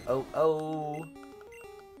 oh, oh, oh.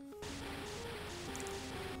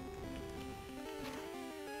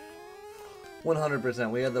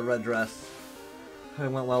 %. We had the red dress.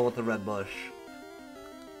 It went well with the red bush.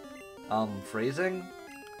 Phrasing?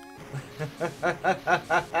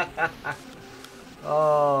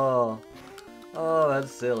 Oh,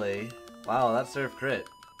 that's silly. Wow, that surf crit.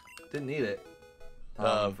 Didn't need it.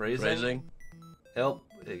 Phrasing? Yep,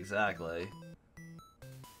 exactly.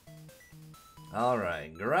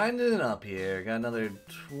 Alright, grinding it up here. Got another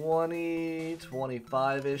 20,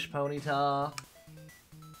 25-ish Ponyta.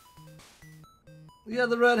 We got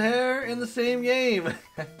the red hair in the same game.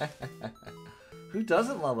 Who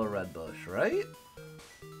doesn't love a red bush, right?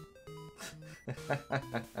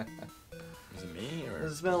 Is it me or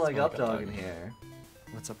Does it smell like Updog in here?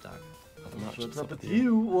 What's up, Dog? What's up with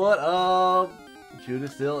you? What up?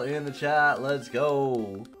 Judah's still in the chat. Let's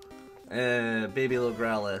go. Baby little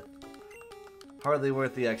Growlithe. Hardly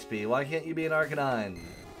worth the XP. Why can't you be an Arcanine?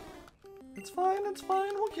 It's fine.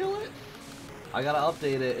 We'll kill it. I gotta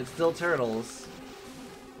update it. It's still turtles.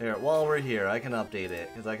 Here, while we're here, I can update it,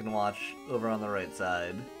 because I can watch over on the right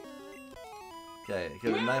side. Okay,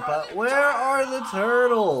 go to Nightbot. Where are the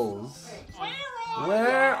turtles?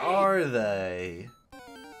 Where are they?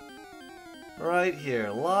 Right here,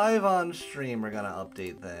 live on stream, we're gonna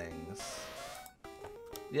update things.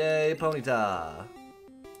 Yay, Ponyta!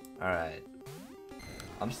 Alright.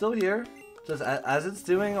 I'm still here, just as it's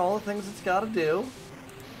doing all the things it's gotta do.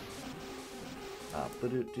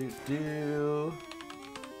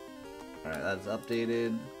 Alright, that's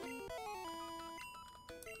updated.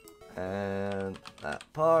 And that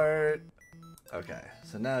part. Okay,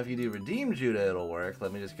 so now if you do redeem Judah, it'll work.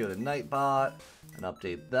 Let me just go to Nightbot and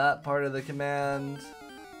update that part of the command.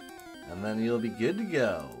 And then you'll be good to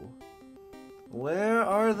go. Where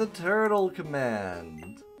are the turtle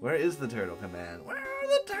command? Where is the turtle command? Where are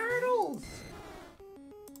the turtles?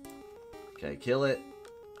 Okay, kill it.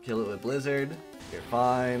 Kill it with Blizzard. You're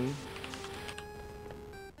fine.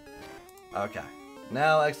 Okay.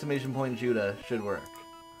 Now exclamation point Judah should work.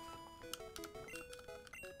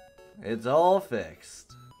 It's all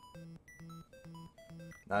fixed.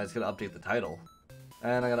 Now I just gotta update the title.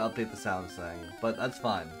 And I gotta update the sounds thing. But that's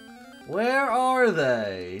fine. Where are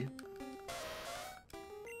they?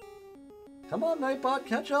 Come on, Nightbot,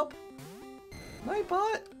 catch up.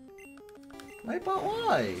 Nightbot? Nightbot,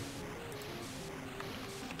 why?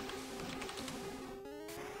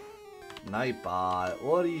 Nightbot,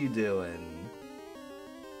 what are you doing?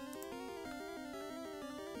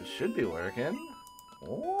 It should be working.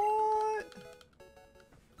 What?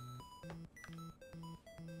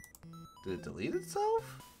 Did it delete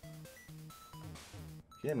itself?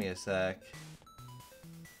 Give me a sec.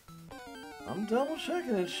 I'm double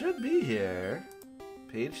checking, it should be here.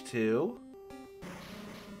 Page 2.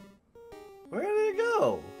 Where did it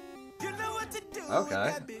go?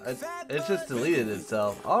 Okay, it just deleted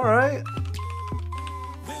itself. Alright.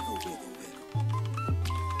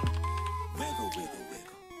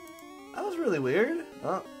 That was really weird.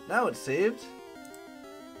 Oh, now it's saved.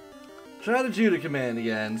 Try the Judah command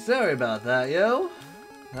again. Sorry about that, yo.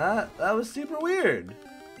 That was super weird.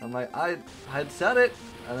 I'm like, I had set it,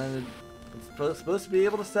 and then it's supposed to be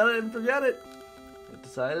able to set it and forget it. It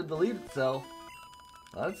decided to delete itself.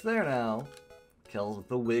 But it's there now. Kills with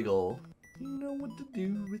the wiggle. You know what to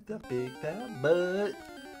do with that big fat butt.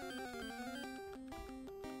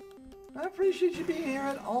 I appreciate you being here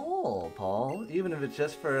at all, Paul. Even if it's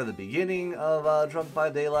just for the beginning of Drunk by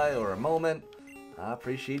Daylight or a moment. I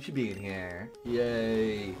appreciate you being here.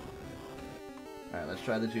 Yay. Alright, let's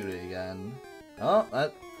try the Judah again. Oh,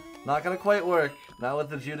 that's not gonna quite work. Not with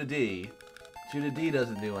the Judah D. Judah D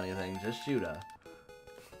doesn't do anything, just Judah.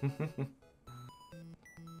 Where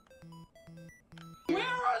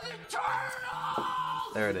are the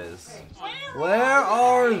turtles? There it is. Where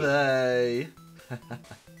are they?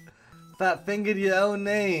 Fat fingered your own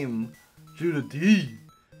name. Judah D.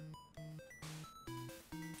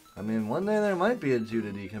 I mean, one day there might be a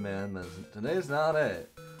Judah D command, but today's not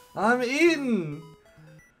it. I'm eating!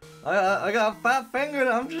 I got fat fingered,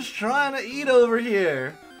 I'm just trying to eat over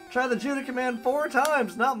here. Try the Judah command 4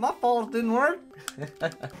 times, not my fault it didn't work.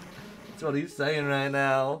 That's what he's saying right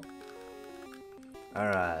now.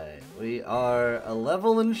 Alright, we are a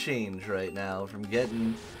level and change right now from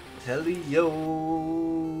getting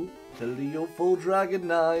Telio full Dragon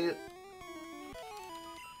Knight.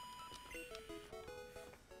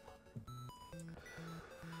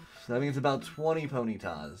 So that means about 20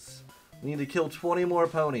 Ponytas. We need to kill 20 more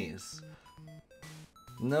ponies.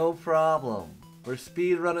 No problem. We're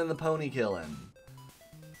speed running the pony killing.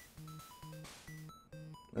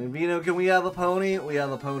 And Vino, can we have a pony? We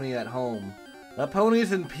have a pony at home. That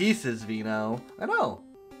pony's in pieces, Vino. I know.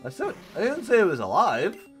 I didn't say it was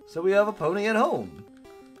alive. So we have a pony at home.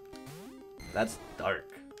 That's dark.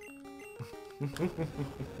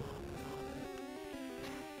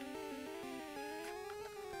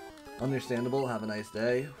 Understandable. Have a nice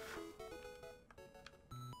day.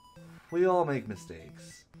 We all make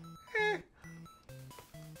mistakes.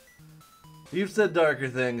 You've said darker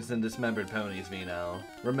things than dismembered ponies, Vino.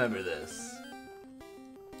 Remember this.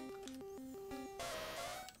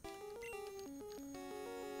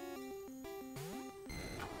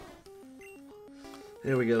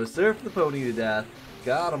 Here we go. Surf the pony to death.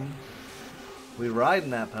 Got him. We riding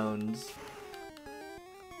that ponies.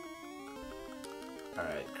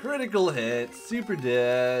 Alright. Critical hit. Super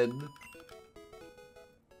dead.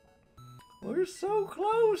 We're so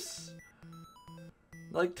close.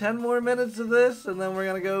 Like 10 more minutes of this, and then we're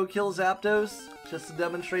gonna go kill Zapdos, just to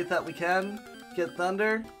demonstrate that we can get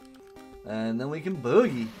Thunder, and then we can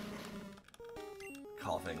boogie.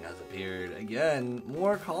 Coughing has appeared again.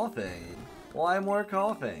 More coughing. Why more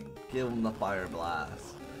coughing? Give him the fire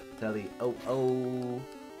blast. Telly, oh, oh.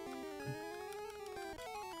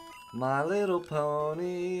 My little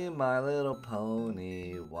pony, why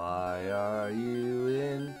are you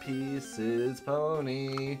in pieces,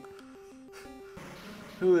 pony?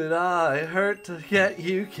 Who did I hurt to get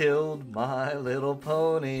you killed, my little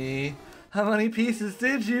pony? How many pieces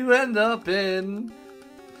did you end up in?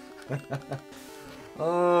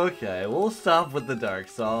 Okay, we'll stop with the dark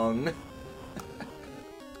song.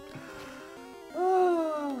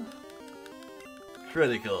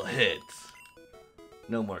 Critical hit.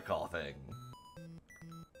 No more coughing.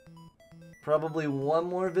 Probably one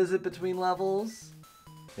more visit between levels.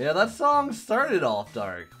 Yeah, that song started off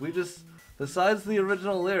dark. We just, besides the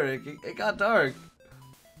original lyric, it got dark.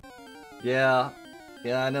 Yeah,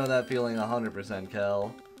 I know that feeling 100%,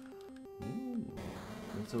 Kel. Ooh,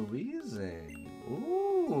 it's a wheezing.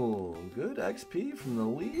 Ooh, good XP from the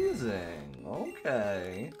wheezing.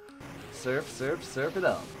 Okay. Surf, surf, surf it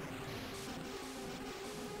up.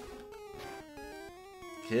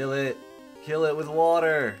 Kill it. Kill it with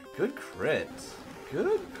water. Good crit.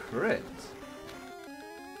 Good crit.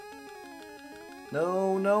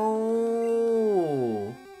 No,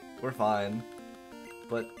 no. We're fine.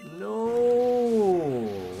 But no.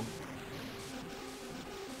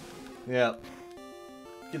 Yep.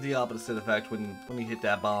 Get the opposite effect when you hit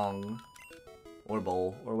that bong. Or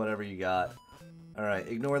bowl. Or whatever you got. Alright,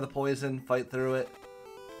 ignore the poison. Fight through it.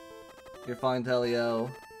 You're fine, Telio.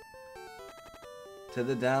 To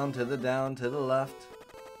the down, to the down, to the left.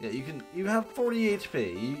 Yeah, you have 40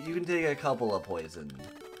 HP. You can take a couple of poison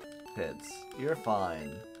hits. You're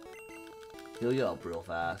fine. Heal you up real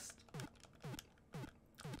fast.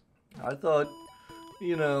 I thought,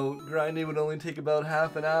 you know, grinding would only take about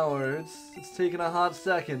half an hour. It's taking a hot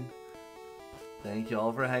second. Thank you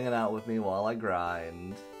all for hanging out with me while I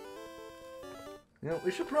grind. You know,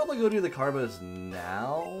 we should probably go do the carbos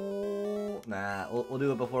now. Nah, we'll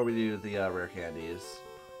do it before we do the rare candies.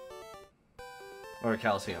 Or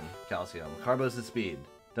calcium. Calcium. Carbos is speed.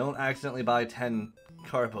 Don't accidentally buy 10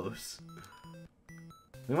 carbos.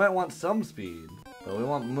 We might want some speed, but we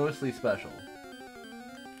want mostly special.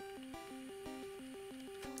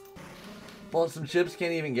 Want some chips,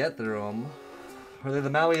 can't even get through them. Are they the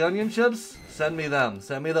Maui onion chips? Send me them.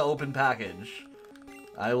 Send me the open package.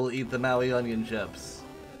 I will eat the Maui onion chips.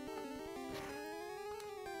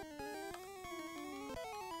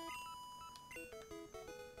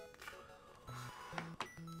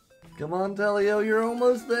 Come on, Telio, you're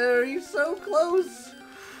almost there. You're so close.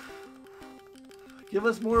 Give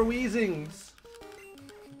us more wheezings.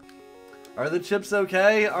 Are the chips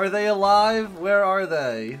okay? Are they alive? Where are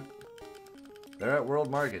they? They're at World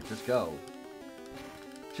Market. Just go.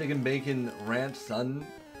 Chicken bacon ranch sun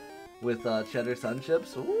with cheddar sun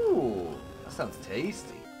chips. Ooh, that sounds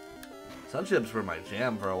tasty. Sun chips were my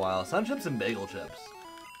jam for a while. Sun chips and bagel chips.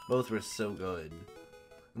 Both were so good.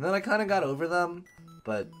 And then I kind of got over them,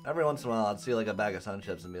 but every once in a while I'd see like a bag of sun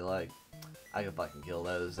chips and be like, I can fucking kill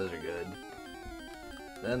those. Those are good.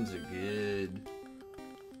 Them's are good.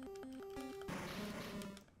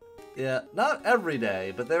 Yeah, not every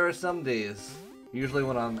day, but there are some days, usually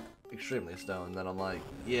when I'm extremely stoned, that I'm like,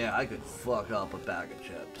 yeah, I could fuck up a bag of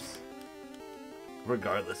chips.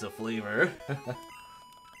 Regardless of flavor.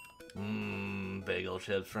 Bagel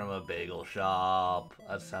chips from a bagel shop.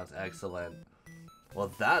 That sounds excellent. Well,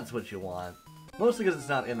 that's what you want. Mostly because it's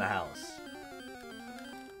not in the house.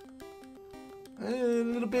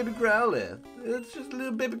 Little baby Growlithe. It's just a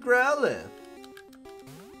little baby Growlithe.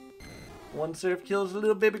 One surf kills a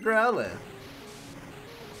little baby Growlithe.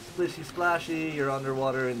 Splishy splashy, you're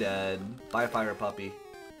underwater and dead. Bye, fire puppy.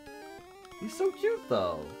 He's so cute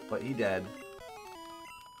though, but he dead.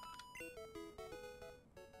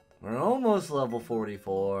 We're almost level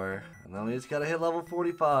 44, and then we just gotta hit level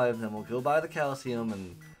 45, then we'll go buy the calcium,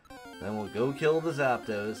 and then we'll go kill the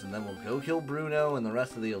Zapdos, and then we'll go kill Bruno and the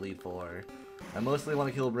rest of the Elite Four. I mostly want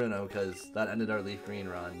to kill Bruno, because that ended our Leaf Green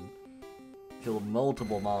run. Killed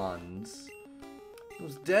multiple Mons. It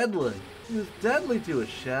was deadly. It was deadly to a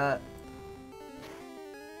chat.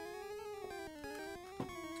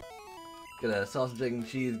 Get a sausage, egg, and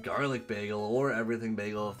cheese, garlic bagel, or everything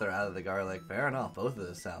bagel if they're out of the garlic. Fair enough, both of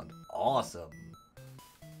those sound awesome.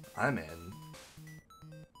 I'm in.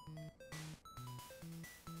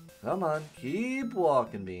 Come on, keep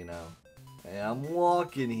walking, Vino. Hey, I'm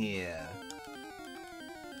walking here.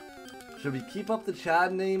 Should we keep up the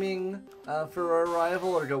Chad naming for our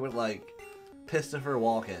rival, or go with, like, Christopher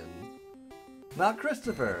Walken? Not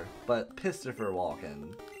Christopher, but Christopher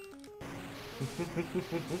Walken.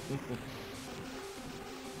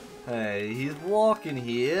 Hey, he's walking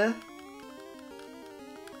here.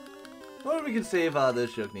 Or we can save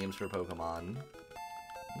those joke names for Pokemon.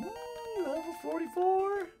 Level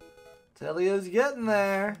 44. Telio's getting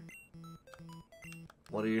there.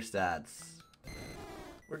 What are your stats?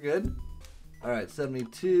 We're good. Alright,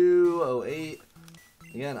 72, 08.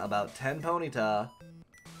 Again, about 10 Ponyta.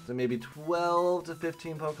 So maybe 12 to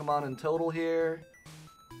 15 Pokemon in total here.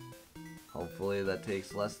 Hopefully that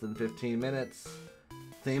takes less than 15 minutes.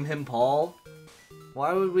 Name him Paul?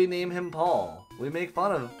 Why would we name him Paul? We make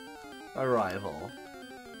fun of our rival.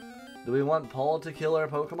 Do we want Paul to kill our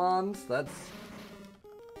Pokemons? That's...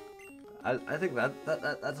 I think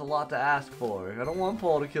that's a lot to ask for. I don't want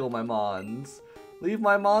Paul to kill my Mons. Leave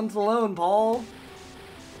my Mons alone, Paul!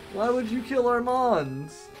 Why would you kill our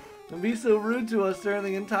Mons? And be so rude to us during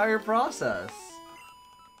the entire process?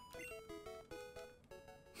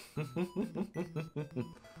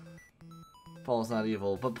 Paul's not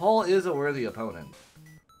evil, but Paul is a worthy opponent.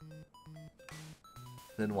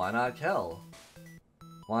 Then why not Kel?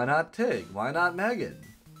 Why not Tig? Why not Megan?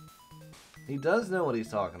 He does know what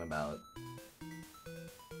he's talking about.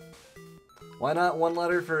 Why not one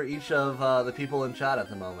letter for each of the people in chat at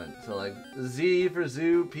the moment? So like Z for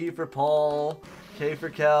Zoo, P for Paul, K for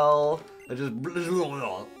Kel, and just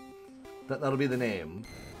that'll be the name.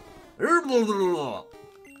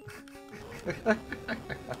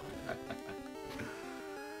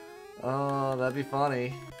 Oh, that'd be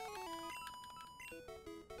funny.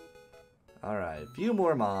 Alright, a few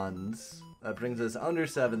more Mons. That brings us under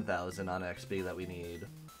 7,000 on XP that we need.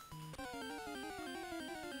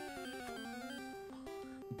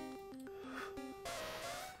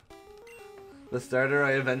 The starter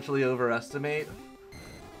I eventually overestimate?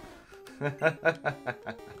 That's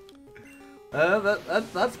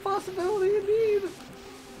a possibility indeed.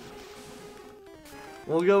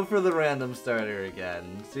 We'll go for the random starter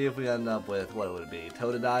again. See if we end up with, what would it be?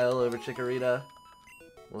 Totodile over Chikorita?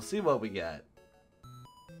 We'll see what we get.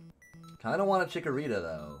 Kinda want a Chikorita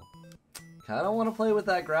though. Kinda want to play with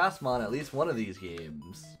that Grassmon at least one of these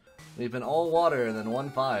games. We've been all water and then one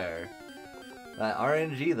fire. That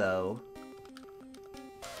RNG though.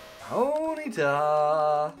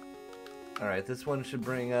 Ponyta! Alright, this one should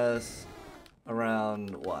bring us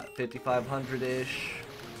around, what, 5,500-ish?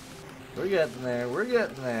 We're getting there, we're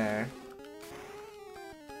getting there.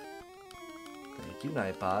 Thank you,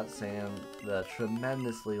 Nightbot, saying the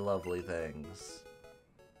tremendously lovely things.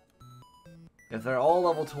 If they're all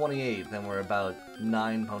level 28, then we're about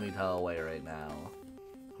 9 Ponyta away right now.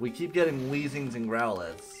 We keep getting Weezings and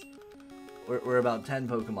Growlithes. We're about 10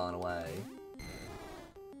 Pokemon away.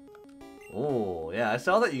 Oh, yeah, I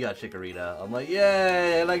saw that you got Chikorita. I'm like,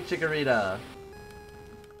 yay, I like Chikorita.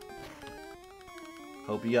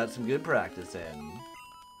 Hope you got some good practice in.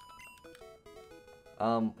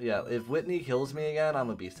 Yeah, if Whitney kills me again, I'm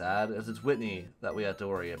gonna be sad, as it's Whitney that we have to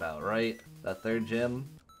worry about, right? That third gym?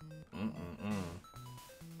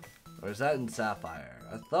 Or is that in Sapphire?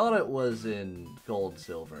 I thought it was in Gold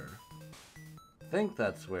Silver. I think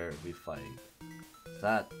that's where we fight. Is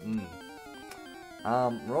that?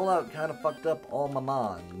 Rollout kind of fucked up all my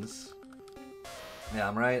Mons. Yeah,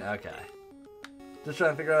 I'm right? Okay. Just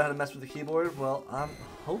trying to figure out how to mess with the keyboard? Well, I'm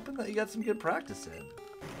hoping that you got some good practice in.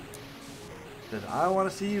 Because I want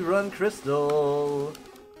to see you run Crystal.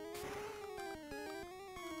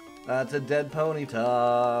 That's a dead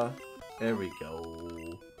Ponyta. There we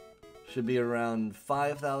go. Should be around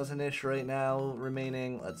 5,000-ish right now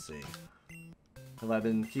remaining. Let's see. Have I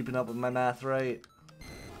been keeping up with my math right?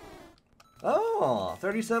 Oh,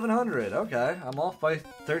 3,700. Okay, I'm off by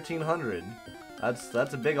 1,300.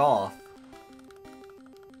 That's a big off.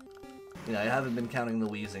 Yeah, I haven't been counting the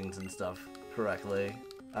Weezings and stuff correctly.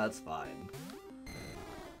 That's fine.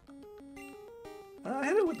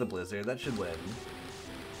 Hit it with the Blizzard. That should win.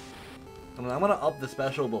 I mean, I'm gonna up the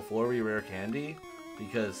special before we rare candy,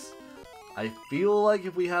 because I feel like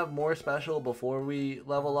if we have more special before we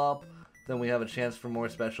level up, then we have a chance for more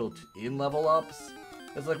special in level ups.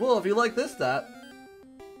 It's like, well, if you like this stat,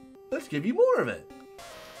 let's give you more of it.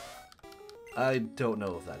 I don't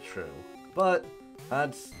know if that's true, but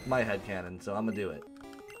that's my headcanon, so I'm gonna do it.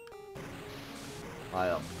 Buy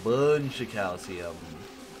a bunch of calcium.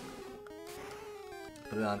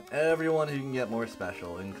 Put it on everyone who can get more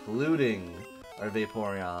special, including our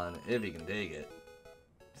Vaporeon, if he can take it.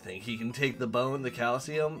 Think he can take the bone, the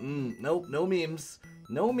calcium? Nope, no memes.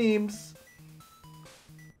 No memes.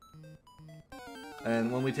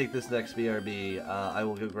 And when we take this next BRB, I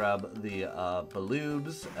will go grab the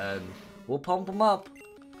Baloobs, and we'll pump them up.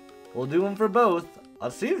 We'll do them for both.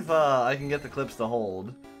 I'll see if I can get the clips to hold,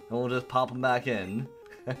 and we'll just pop them back in.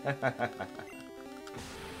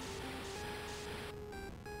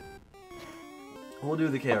 We'll do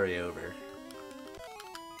the carryover.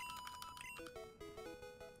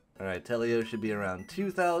 Alright, Telio should be around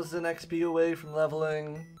 2,000 XP away from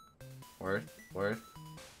leveling. Worth.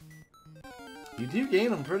 You do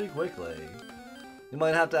gain them pretty quickly. You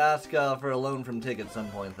might have to ask for a loan from Tick at some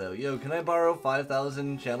point, though. Yo, can I borrow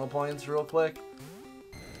 5,000 channel points real quick?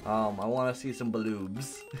 I want to see some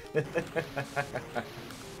baloobs. We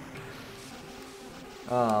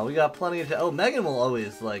got plenty of... Oh, Megan will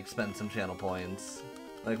always, like, spend some channel points.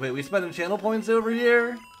 Like, wait, we spending channel points over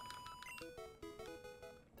here?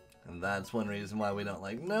 And that's one reason why we don't,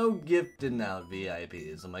 like, no gifting out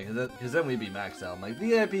VIPs. I'm like, because then we'd be maxed out. I'm like,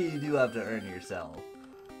 VIP you do have to earn yourself.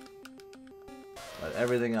 But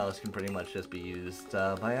everything else can pretty much just be used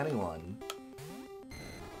by anyone.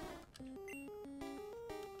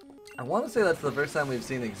 I want to say that's the first time we've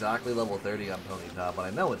seen exactly level 30 on Ponyta, but I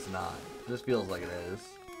know it's not. It just feels like it is.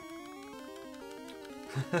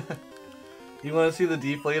 You want to see the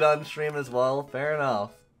deflate on stream as well? Fair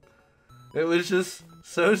enough. It was just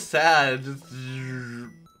so sad. Just...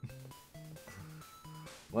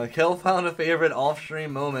 Like, Kel found a favorite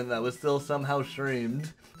off-stream moment that was still somehow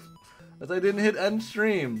streamed. As I didn't hit end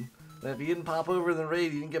stream. And if you didn't pop over the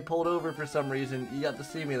raid, you didn't get pulled over for some reason, you got to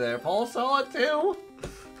see me there. Paul saw it too!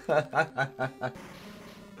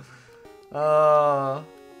 Oh,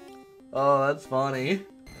 that's funny.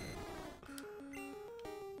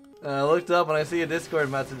 And I looked up and I see a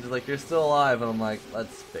Discord message like, you're still alive, and I'm like,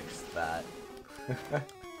 let's fix that.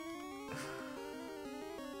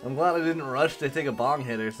 I'm glad I didn't rush to take a bong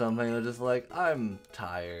hit or something. I was just like, I'm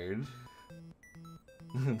tired.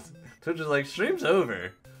 Twitch is like, stream's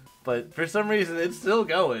over. But for some reason, it's still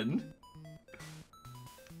going.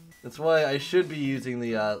 That's why I should be using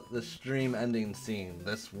the stream ending scene.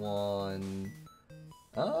 This one...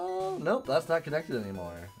 Oh, nope, that's not connected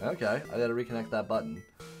anymore. Okay, I gotta reconnect that button.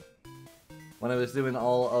 When I was doing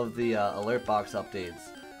all of the alert box updates,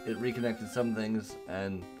 it reconnected some things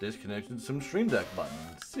and disconnected some Stream Deck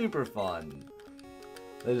buttons. Super fun.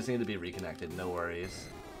 They just need to be reconnected, no worries.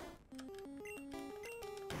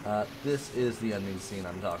 This is the ending scene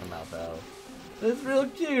I'm talking about, though. It's real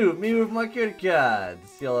cute! Me with my kitty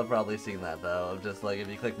cats! Y'all have probably seen that, though. Of just like, if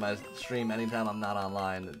you click my stream anytime I'm not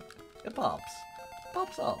online, it pops.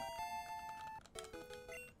 Pops up.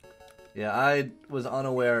 Yeah, I was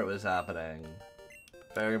unaware it was happening.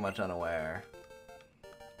 Very much unaware.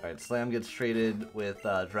 Alright, Slam gets traded with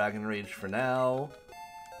Dragon Rage for now.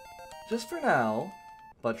 Just for now.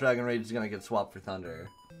 But Dragon Rage is gonna get swapped for Thunder.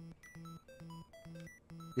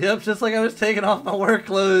 Yep, just like I was taking off my work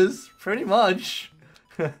clothes. Pretty much.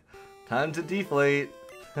 Time to deflate.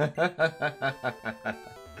 That's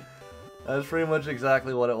pretty much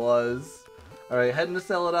exactly what it was. Alright, heading to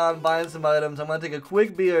Celadon, buying some items. I'm gonna take a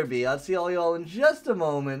quick BRB. I'll see all y'all in just a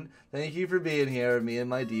moment. Thank you for being here with me and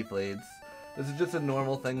my deflates. This is just a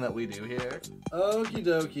normal thing that we do here. Okie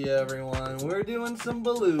dokie, everyone. We're doing some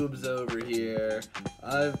baloobs over here.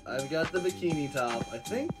 I've got the bikini top. I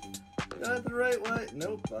think I got it the right way.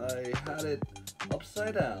 Nope, I had it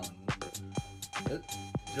upside down. Do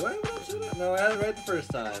I have it upside down? No, I had it right the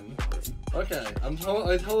first time. Okay, I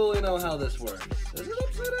totally know how this works. Is it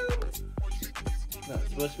upside down? No,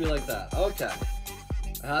 it's supposed to be like that. Okay.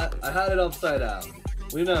 I had it upside down.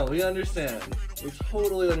 We know, we understand. We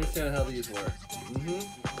totally understand how these work.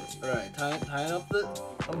 Alright, tying up the...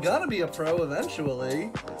 I'm gonna be a pro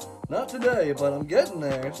eventually. Not today, but I'm getting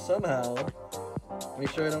there somehow. Make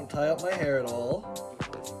sure I don't tie up my hair at all.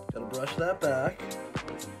 Gotta brush that back.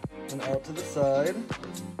 And out to the side.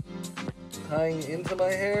 Tying into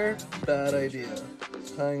my hair, bad idea.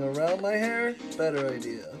 Tying around my hair, better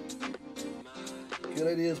idea. Good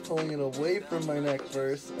idea is pulling it away from my neck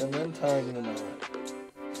first, and then tying the knot.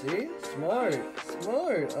 See? Smart.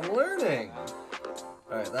 Smart. I'm learning.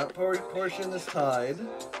 Alright, that portion is tied.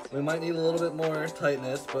 We might need a little bit more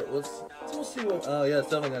tightness, but we'll see what... Oh yeah, it's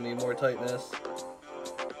definitely gonna need more tightness.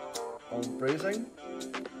 Phrasing.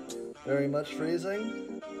 Very much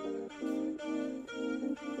phrasing.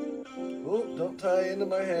 Oh, don't tie into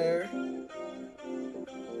my hair.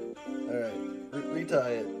 Alright, retie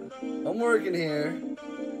it. I'm working here.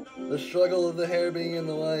 The struggle of the hair being in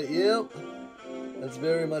the way. Yep. It's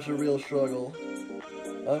very much a real struggle.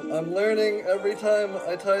 I'm learning every time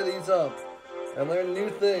I tie these up. I learn new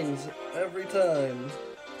things every time.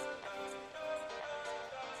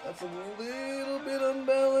 That's a little bit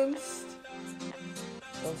unbalanced.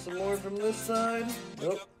 Want some more from this side?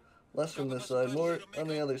 Nope. Less from this side. More on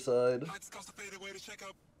the other side.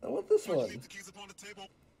 I want this one.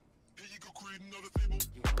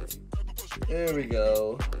 There we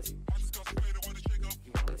go.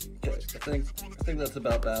 Okay, I think that's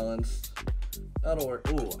about balanced. That'll work.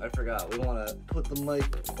 Ooh, I forgot. We want to put the mic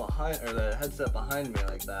behind, or the headset behind me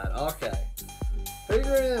like that. Okay.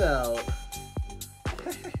 Figuring it out.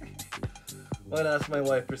 Might ask my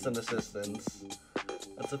wife for some assistance.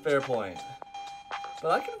 That's a fair point.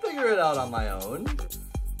 But I can figure it out on my own.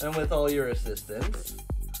 And with all your assistance.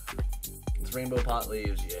 It's rainbow pot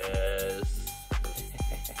leaves. Yes.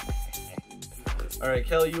 Alright,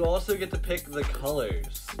 Kelly, you also get to pick the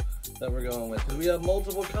colors that we're going with. 'Cause we have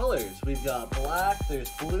multiple colors. We've got black, there's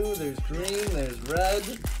blue, there's green, there's red.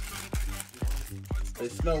 They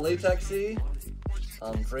smell latexy.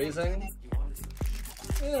 Phrasing.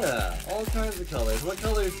 Yeah, all kinds of colors. What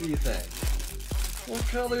colors do you think? What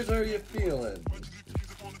colors are you feeling?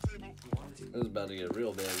 It was about to get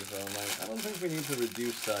real big, so I'm like, I don't think we need to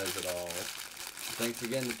reduce size at all. Thanks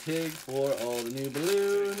again to Tig for all the new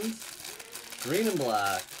balloons. Green and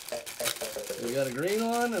black. We got a green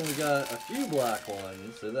one and we got a few black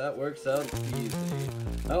ones, so that works out easy.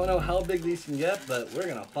 I don't know how big these can get, but we're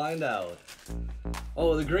gonna find out.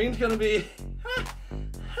 Oh, the green's gonna be...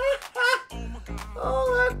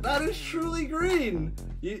 Oh, that is truly green.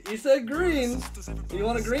 You said green. You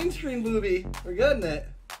want a green screen booby? We're getting it.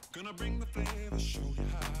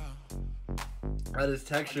 That is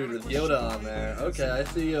textured with Yoda on there. Okay, I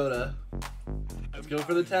see Yoda. Let's go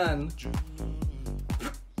for the 10.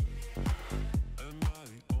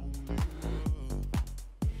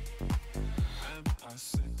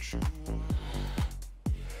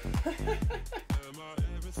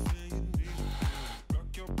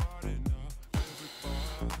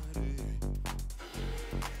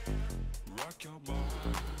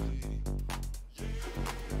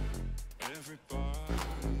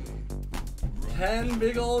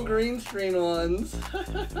 Big old green screen ones.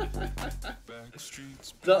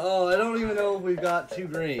 Oh, I don't even know if we've got 2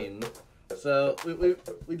 green. So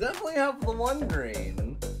we definitely have the 1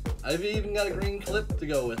 green. I've even got a green clip to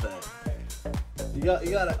go with it. You got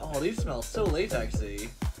it. Oh, these smell so latexy.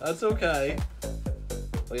 That's okay.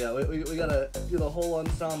 But yeah, we gotta do the whole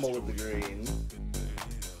ensemble with the green.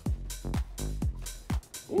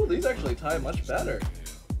 Ooh, these actually tie much better.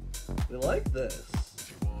 We like this.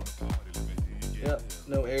 Yep,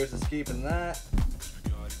 no airs escaping that.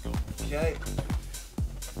 Okay.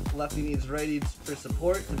 Lefty needs righty for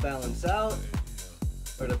support to balance out.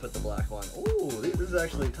 Or to put the black one. Ooh, this is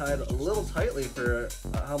actually tied a little tightly for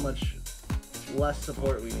how much less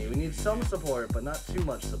support we need. We need some support, but not too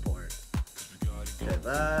much support. Okay,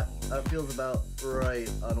 that feels about right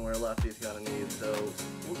on where Lefty's gonna need, so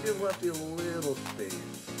we'll give Lefty a little space.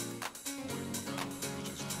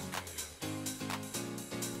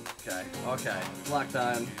 Okay, black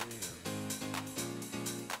time.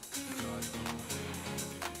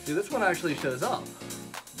 See, this one actually shows up.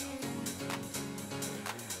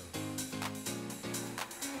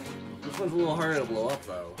 This one's a little harder to blow up,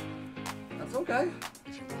 though. That's okay.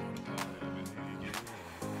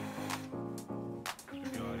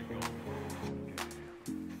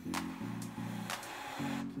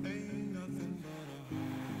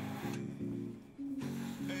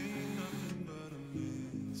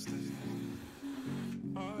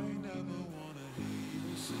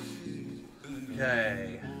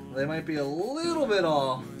 Okay, they might be a little bit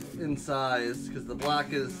off in size because the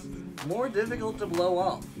black is more difficult to blow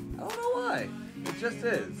up. I don't know why, it just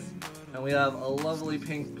is. And we have a lovely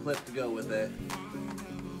pink clip to go with it.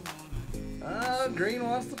 Green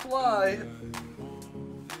wants to fly.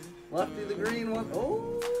 Lefty the green one.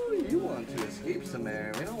 Oh, you want to escape some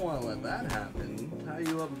air. We don't want to let that happen. Tie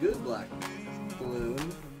you up good, black balloon.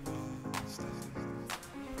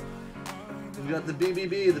 We've got the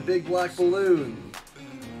BBB, the big black balloon.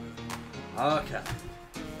 Okay.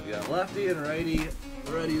 We got lefty and righty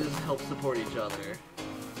ready to help support each other.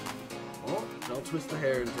 Oh, don't twist the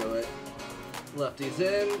hair into it. Lefty's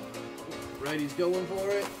in. Righty's going for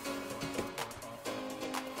it.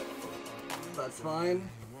 That's fine.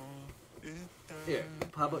 Here,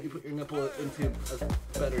 how about you put your nipple into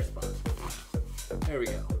a better spot. There we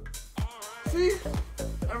go. See?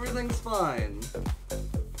 Everything's fine.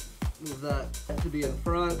 Move that to be in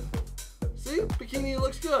front. See? Bikini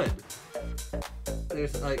looks good.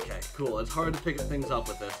 Okay, cool. It's hard to pick things up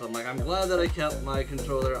with this. I'm like, I'm glad that I kept my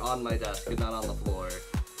controller on my desk and not on the floor.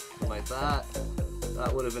 Like that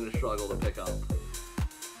would have been a struggle to pick up.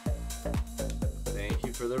 Thank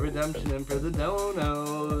you for the redemption and for the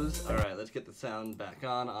donos. Alright, let's get the sound back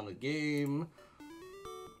on the game.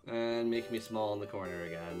 And make me small in the corner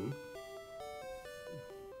again.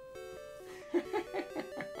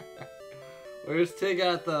 Where's Tig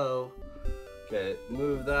at, though? Okay,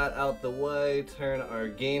 move that out the way. Turn our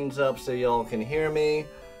gains up so y'all can hear me.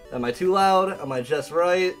 Am I too loud? Am I just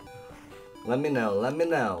right? Let me know, let me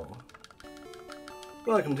know.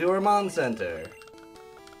 Welcome to our Mon Center.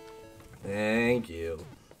 Thank you.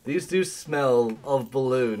 These do smell of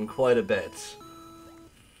balloon quite a bit.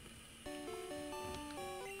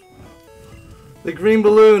 The green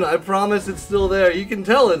balloon, I promise it's still there. You can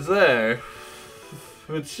tell it's there.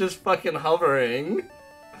 It's just fucking hovering.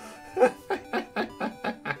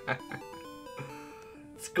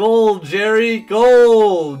 It's gold, Jerry,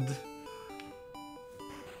 gold!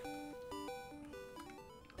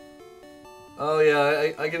 Oh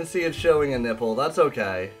yeah, I can see it showing a nipple. That's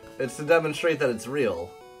okay. It's to demonstrate that it's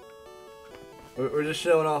real. We're just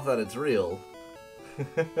showing off that it's real. I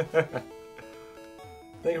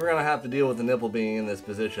think we're gonna have to deal with the nipple being in this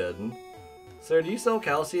position. Sir, do you sell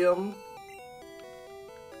calcium?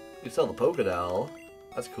 You sell the Pokédoll.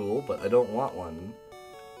 That's cool, but I don't want one.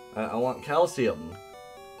 I want calcium.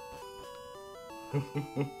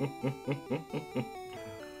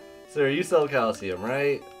 Sir, you sell calcium,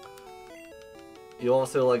 right? You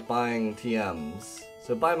also like buying TMs.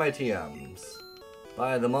 So buy my TMs.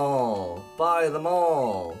 Buy them all. Buy them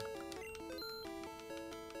all.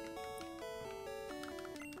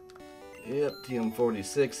 Yep,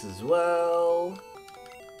 TM46 as well.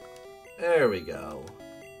 There we go.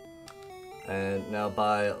 And now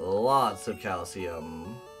buy lots of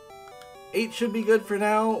calcium. 8 should be good for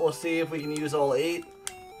now. We'll see if we can use all 8.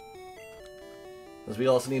 Because we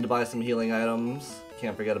also need to buy some healing items.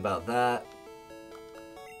 Can't forget about that.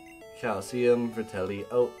 Calcium for Telly.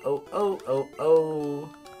 Oh.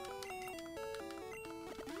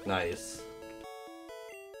 Nice.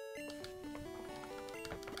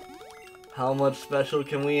 How much special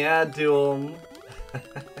can we add to him?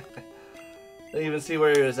 Didn't even see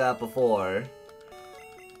where he was at before.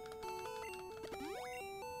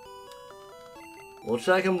 We'll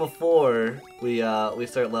check him before we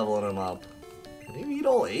start leveling him up. Did he eat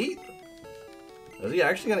all 8? Is he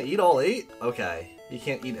actually gonna eat all 8? Okay, he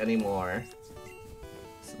can't eat any more.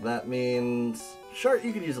 So that means... Sure,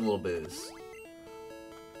 you could use a little boost.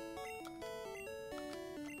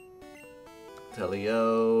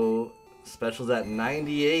 Telio. Special's at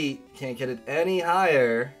 98. Can't get it any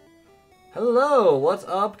higher. Hello, what's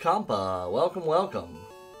up, Compa? Welcome, welcome.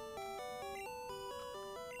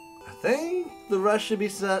 I think the rest should be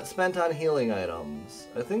spent on healing items.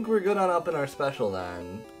 I think we're good on upping our special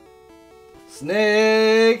then.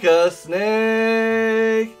 Snake, a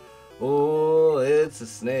snake. Oh, it's a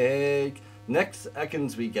snake. Next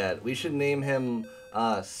Ekans we get, we should name him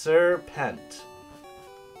Serpent.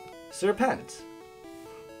 Serpent.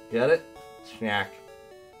 Get it? Snack.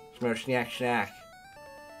 Smell snack snack.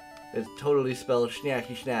 It totally spells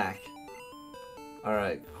snacky snack.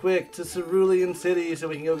 Alright, quick to Cerulean City so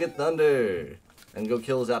we can go get Thunder. And go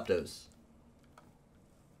kill Zapdos.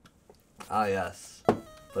 Ah yes.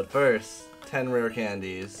 But first, 10 rare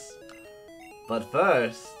candies. But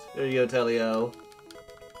first, here you go Telio.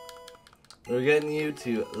 We're getting you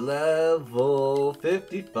to level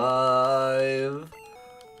 55.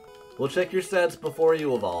 We'll check your stats before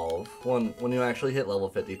you evolve, when you actually hit level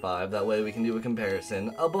 55. That way we can do a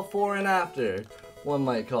comparison, a before and after, one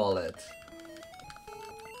might call it.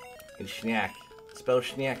 And snack. Spell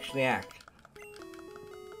snack snack.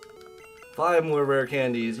 5 more rare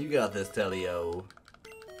candies. You got this, Telio.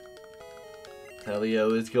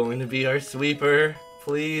 Telio is going to be our sweeper.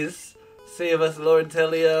 Please, save us, Lord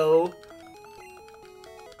Telio.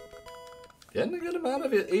 Getting a good amount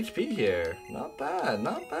of HP here. Not bad,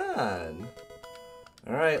 not bad.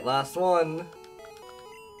 Alright, last one.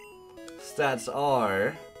 Stats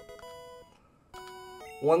are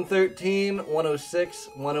 113, 106,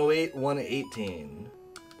 108, 118.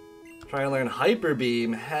 Try and learn Hyper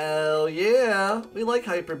Beam. Hell yeah! We like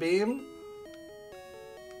Hyper Beam.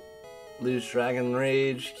 Lose Dragon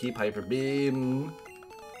Rage, keep Hyper Beam.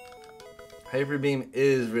 Hyper Beam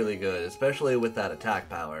is really good, especially with that attack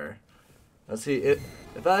power. Let's see, if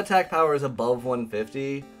that attack power is above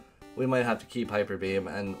 150, we might have to keep Hyper Beam,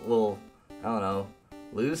 and we'll, I don't know,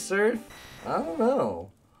 lose Surf? I don't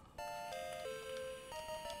know.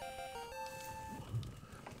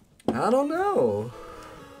 I don't know.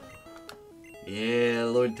 Yeah,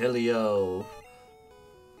 Lord Telio.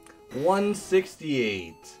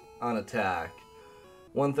 168 on attack.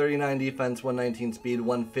 139 defense, 119 speed,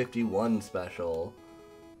 151 special.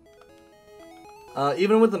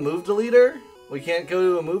 Even with the move deleter? We can't go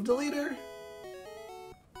to a move deleter?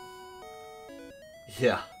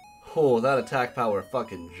 Yeah. Oh, that attack power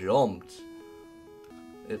fucking jumped.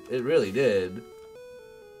 It really did.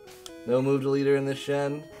 No move deleter in this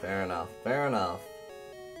Shen? Fair enough, fair enough.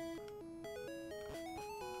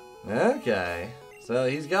 Okay. So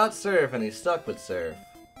he's got Surf and he's stuck with Surf.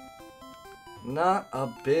 Not a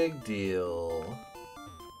big deal.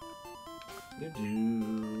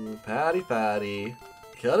 Patty fatty.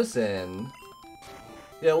 Cut us in.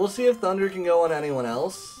 Yeah, we'll see if Thunder can go on anyone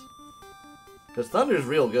else. Because Thunder's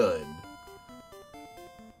real good.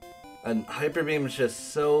 And Hyper Beam is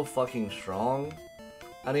just so fucking strong.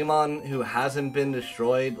 Anyone who hasn't been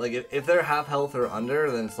destroyed, like if they're half health or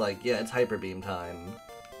under, then it's like, yeah, it's Hyper Beam time.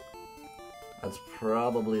 That's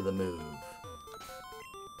probably the move.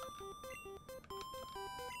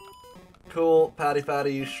 Cool, Patty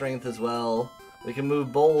Fatty use strength as well. We can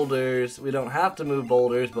move boulders. We don't have to move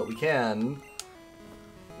boulders, but we can.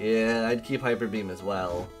 Yeah, I'd keep Hyper Beam as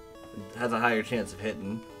well. It has a higher chance of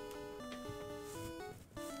hitting.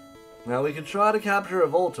 Now we could try to capture a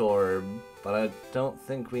Voltorb, but I don't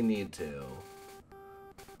think we need to.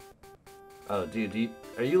 Oh, dude,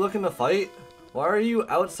 are you looking to fight? Why are you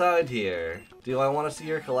outside here? Do I want to see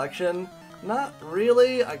your collection? Not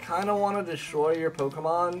really. I kind of want to destroy your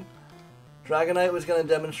Pokemon. Dragonite was going to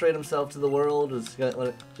demonstrate himself to the world, was going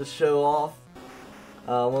to just show off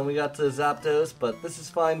when we got to Zapdos, but this is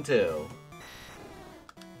fine too.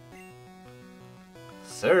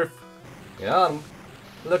 Surf. Got him.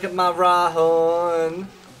 Look at my Rhyhorn.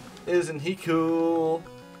 Isn't he cool?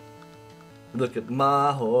 Look at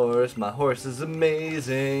my horse is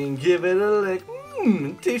amazing. Give it a lick.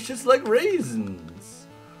 Mmm, it tastes just like raisins.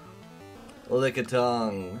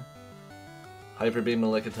 Lickitung. Hyper Beam a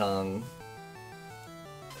Lickitung.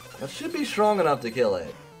 That should be strong enough to kill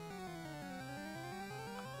it.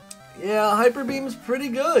 Yeah, Hyper Beam's pretty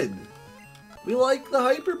good. We like the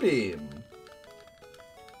Hyper Beam.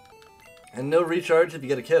 And no recharge if you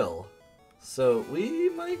get a kill. So we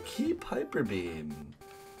might keep Hyper Beam.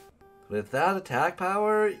 With that attack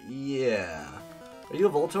power, yeah. Are you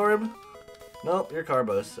a Voltorb? Nope, you're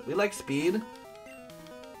Carbos. We like speed.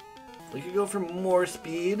 We could go for more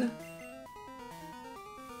speed.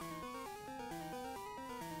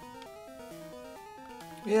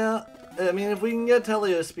 Yeah, I mean, if we can get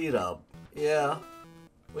Telio's speed up, yeah,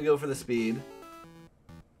 we go for the speed.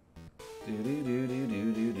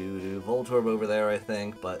 Voltorb over there, I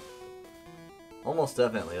think, but almost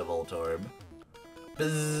definitely a Voltorb.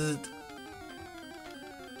 Bzzzt.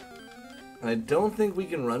 I don't think we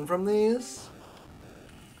can run from these.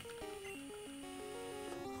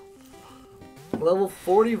 Level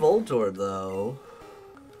 40 Voltorb, though.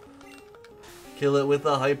 Kill it with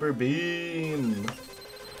a Hyper Beam.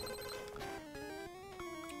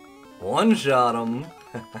 One-shot him.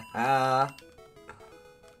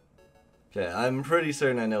 Okay, I'm pretty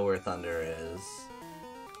certain I know where Thunder is.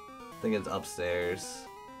 I think it's upstairs.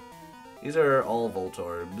 These are all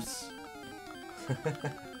Voltorbs.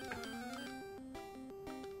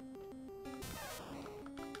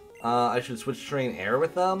 I should switch Train Air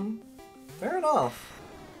with them? Fair enough.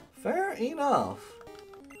 Fair enough.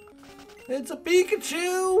 It's a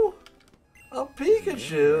Pikachu! A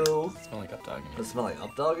Pikachu! Does it smell like Updog in here? Does it smell like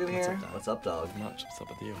Updog in here? What's up, Dog? What's up, Dog? Not much. What's up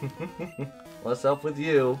with you? What's up with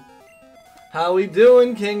you? How we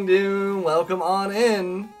doing, King Doom? Welcome on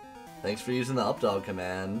in. Thanks for using the Updog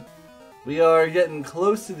command. We are getting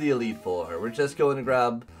close to the Elite Four. We're just going to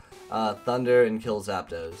grab Thunder and kill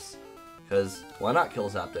Zapdos. Because why not kill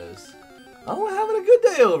Zapdos? Oh, we're having a good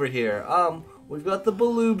day over here. We've got the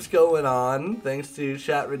Baloobs going on, thanks to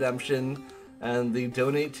Chat Redemption and the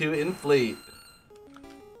Donate to Inflate.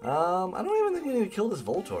 I don't even think we need to kill this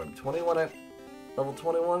Voltorb. 21 at level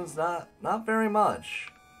 21 is not very much.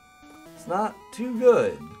 It's not too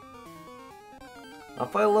good. I'll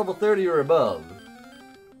fight a level 30 or above.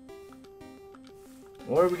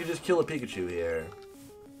 Or we could just kill a Pikachu here.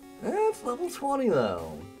 It's level 20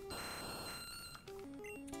 though.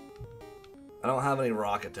 I don't have any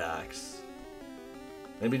rock attacks.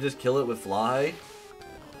 Maybe just kill it with Fly?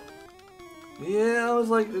 Yeah, I was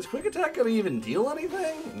like, is Quick Attack gonna even deal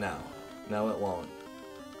anything? No. No, it won't.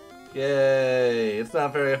 Yay! It's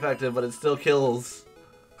not very effective, but it still kills.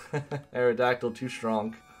 Aerodactyl too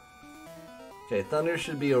strong. Okay, Thunder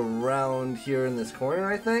should be around here in this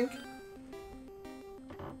corner, I think.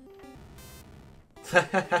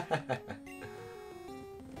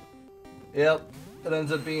 Yep, it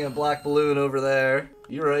ends up being a black balloon over there.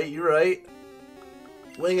 You're right, you're right.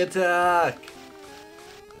 Wing attack!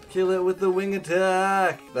 Kill it with the wing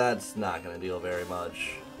attack! That's not gonna deal very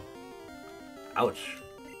much. Ouch.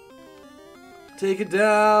 Take it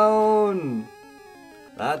down!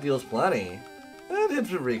 That deals plenty. It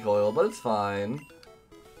hits with recoil, but it's fine.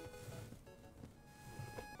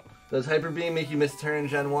 Does Hyper Beam make you miss turn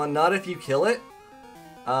Gen 1? Not if you kill it.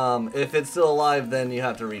 If it's still alive, then you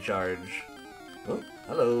have to recharge. Oh,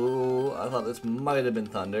 hello. I thought this might have been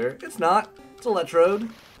Thunder. It's not. It's Electrode.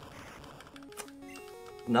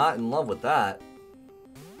 not in love with that.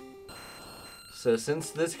 So since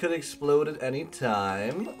this could explode at any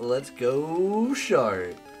time, let's go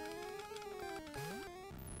Shart.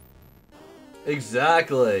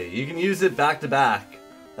 Exactly. You can use it back to back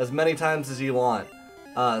as many times as you want.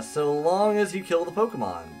 So long as you kill the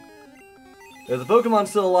Pokemon. If the Pokemon's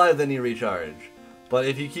still alive, then you recharge. But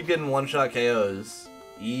if you keep getting one-shot KOs,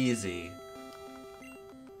 easy.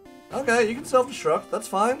 Okay, you can self-destruct. That's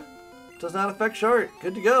fine. Does not affect Shart.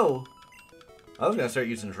 Good to go. I was gonna start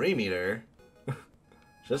using Dream Eater.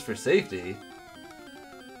 Just for safety.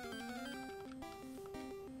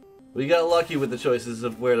 We got lucky with the choices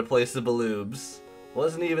of where to place the Baloobs.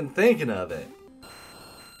 Wasn't even thinking of it.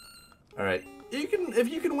 Alright. If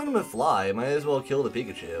you can win with Fly, might as well kill the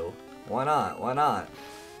Pikachu. Why not? Why not?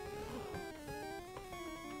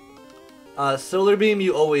 Solar Beam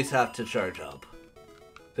you always have to charge up.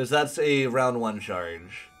 Because that's a round 1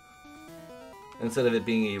 charge. Instead of it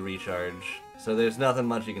being a recharge. So there's nothing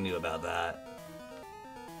much you can do about that.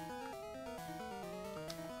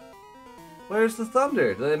 Where's the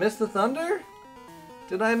thunder? Did I miss the thunder?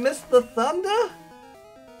 Did I miss the thunder?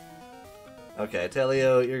 Okay,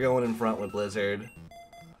 Telio, you're going in front with Blizzard.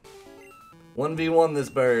 1v1 this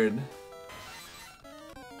bird.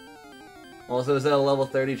 Also, is that a level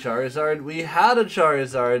 30 Charizard? We had a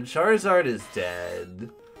Charizard. Charizard is dead.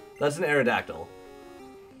 That's an Aerodactyl.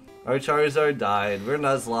 Our Charizard died. We're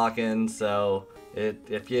Nuzlocking, so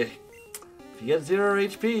if you get 0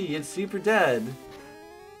 HP, it's super dead.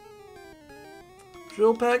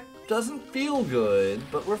 Drill Peck doesn't feel good,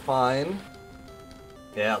 but we're fine.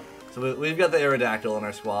 Yeah, so we've got the Aerodactyl in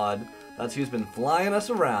our squad. That's who's been flying us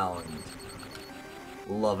around.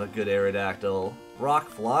 Love a good Aerodactyl. Rock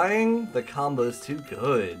flying? The combo's too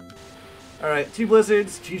good. Alright, 2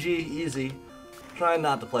 Blizzards, GG, easy. Trying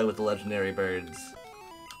not to play with the legendary birds.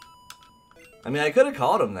 I mean, I could have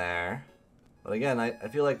caught him there. But again, I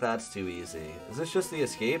feel like that's too easy. Is this just the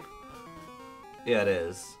escape? Yeah, it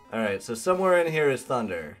is. Alright, so somewhere in here is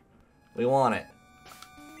Thunder. We want it.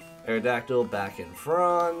 Aerodactyl back in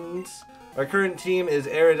front. Our current team is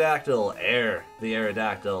Aerodactyl, Air, the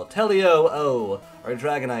Aerodactyl. Telio, O, our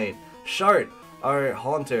Dragonite. Shart, our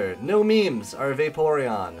Haunter. No Memes, our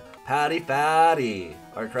Vaporeon. Patty Fatty,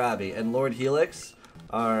 our Krabby. And Lord Helix,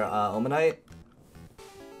 our Omanite.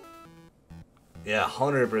 Yeah,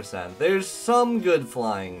 100%. There's some good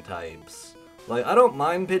flying types. Like, I don't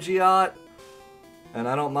mind Pidgeot. And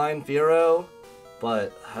I don't mind Fearow,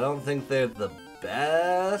 but I don't think they're the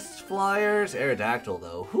best flyers. Aerodactyl,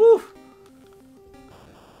 though. Whew!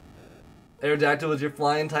 Aerodactyl was your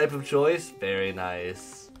flying type of choice? Very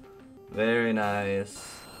nice. Very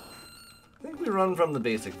nice. I think we run from the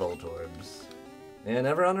basic Voltorbs. And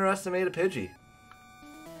never underestimate a Pidgey.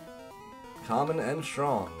 Common and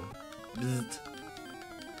strong. Bzzzt.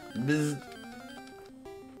 Bzzzt.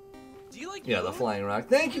 Yeah, the Flying Rock.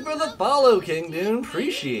 Thank you for the follow, King Dune.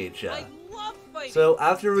 Appreciate ya. So,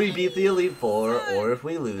 after we beat the Elite Four, or if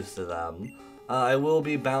we lose to them, I will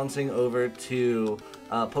be bouncing over to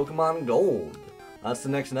Pokemon Gold. That's the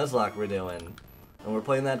next Nuzlocke we're doing. And we're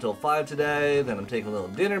playing that till 5 today, then I'm taking a little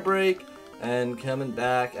dinner break, and coming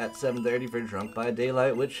back at 7:30 for Drunk by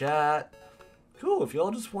Daylight with chat. Cool, if y'all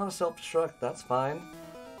just want to self-destruct, that's fine.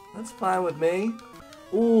 That's fine with me.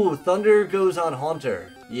 Ooh, Thunder goes on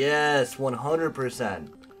Haunter. Yes, 100%.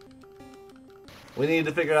 We need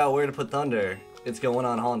to figure out where to put Thunder. It's going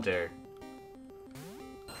on Haunter.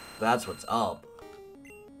 That's what's up.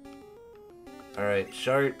 Alright,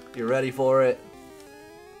 Shart, you're ready for it.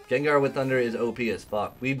 Gengar with Thunder is OP as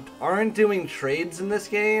fuck. We aren't doing trades in this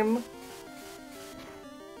game.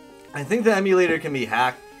 I think the emulator can be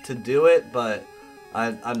hacked to do it, but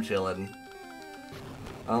I'm chilling.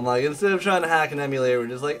 I'm like, instead of trying to hack an emulator, we're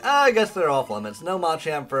just like, I guess they're off limits. No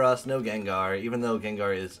Machamp for us, no Gengar, even though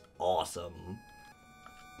Gengar is awesome.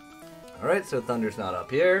 Alright, so Thunder's not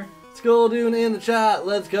up here. Skulldune in the chat,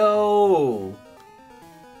 let's go!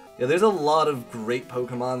 Yeah, there's a lot of great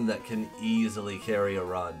Pokemon that can easily carry a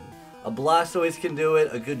run. A Blastoise can do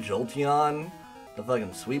it, a good Jolteon. If I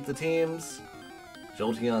can sweep the teams.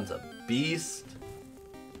 Jolteon's a beast.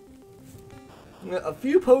 A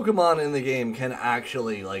few Pokemon in the game can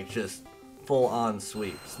actually, like, just full-on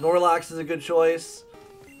sweep. Snorlax is a good choice.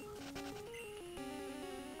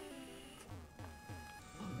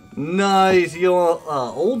 Nice! You go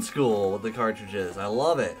old school with the cartridges. I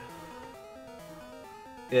love it.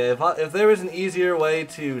 Yeah, if there was an easier way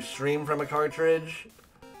to stream from a cartridge,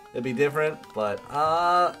 it'd be different. But,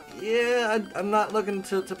 yeah, I'm not looking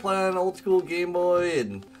to play on an old school Game Boy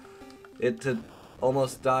and it to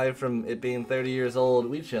almost die from it being 30 years old.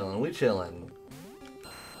 We chillin', we chillin'.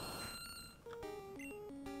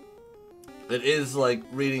 it is like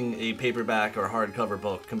reading a paperback or hardcover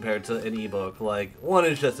book compared to an ebook. Like, one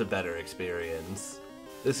is just a better experience.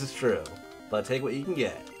 This is true, but take what you can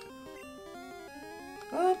get.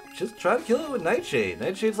 Just try to kill it with Nightshade.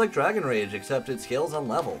 Nightshade's like Dragon Rage, except it scales on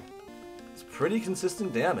level. It's pretty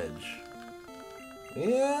consistent damage.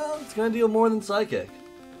 Yeah, it's gonna deal more than Psychic.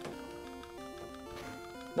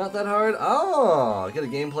 Not that hard. Oh, get a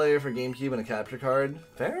game player for GameCube and a capture card.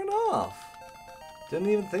 Fair enough. Didn't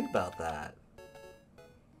even think about that.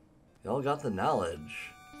 Y'all got the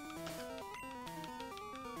knowledge.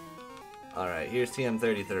 Alright, here's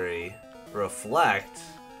TM33. Reflect.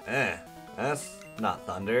 That's not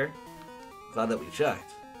Thunder. Glad that we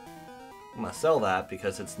checked. I'm gonna sell that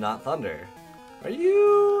because it's not Thunder. Are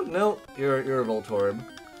you? Nope, you're a Voltorb.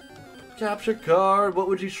 Capture card. What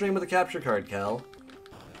would you stream with a capture card, Kel?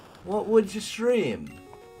 What would you stream?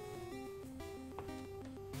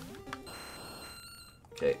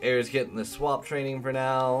 Okay, Air's getting the swap training for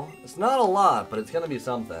now. It's not a lot, but it's gonna be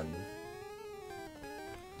something.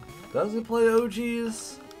 Does it play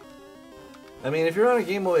OGs? I mean, if you're on a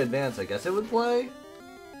Game Boy Advance, I guess it would play.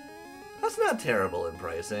 That's not terrible in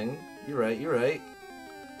pricing. You're right, you're right.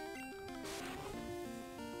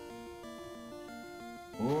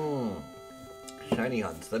 Shiny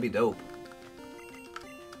hunts, that'd be dope.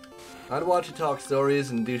 I'd watch you talk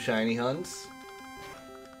stories and do shiny hunts.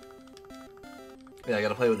 Yeah, I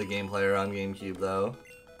gotta play with the game player on GameCube though.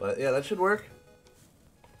 But yeah, that should work.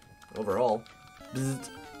 Overall. Bzzzt.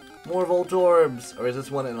 More Voltorbs! Or is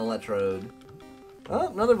this one an Electrode? Oh,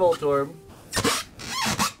 another Voltorb.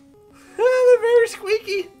 They're very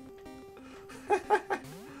squeaky! I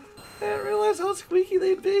didn't realize how squeaky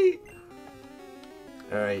they'd be.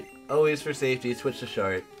 Alright, always for safety, switch to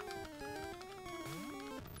Shark.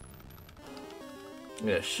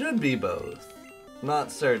 Yeah, should be both.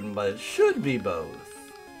 Not certain, but it should be both.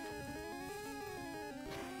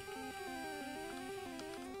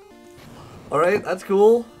 Alright, that's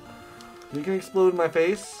cool. You can explode in my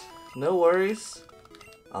face. No worries.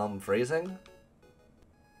 Phrasing?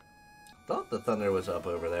 Thought the thunder was up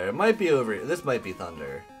over there. It might be over here. This might be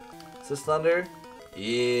thunder. Is this thunder?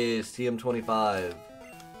 Yes, TM25.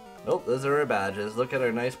 Nope, those are our badges. Look at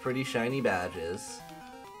our nice, pretty, shiny badges.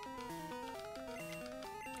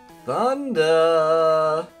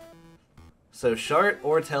 Thunder! So, Shart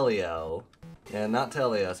or Telio? Yeah, not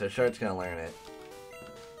Telio, so Shart's gonna learn it.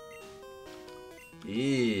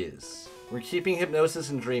 Yes. We're keeping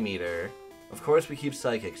Hypnosis and Dream Eater. Of course we keep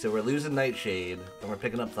Psychic, so we're losing Nightshade, and we're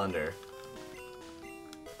picking up Thunder.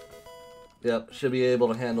 Yep, should be able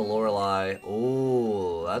to handle Lorelei.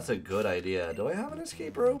 Oh, that's a good idea. Do I have an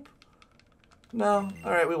escape rope? No.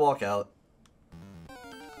 Alright, we walk out.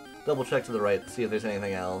 Double check to the right, see if there's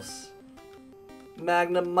anything else.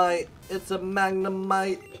 Magnemite! It's a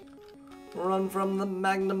Magnemite! Run from the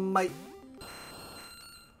Magnemite!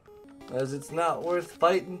 As it's not worth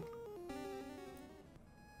fighting.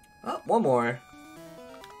 Oh, one more.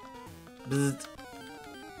 Bzzzt.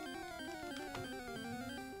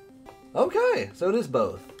 Okay, so it is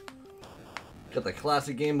both. Got the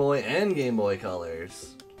classic Game Boy and Game Boy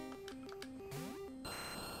Colors.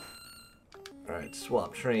 Alright,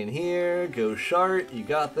 swap train here. Go Shart, you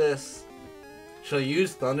got this. Shall I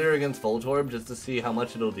use Thunder against Voltorb just to see how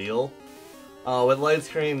much it'll deal? Oh, with Light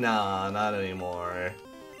Screen? Nah, not anymore.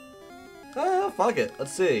 Fuck it.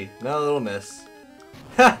 Let's see. No, it'll miss.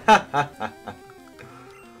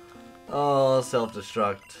 Oh,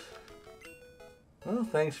 self-destruct. Oh,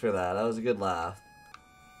 thanks for that. That was a good laugh.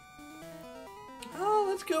 Oh,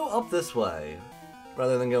 let's go up this way,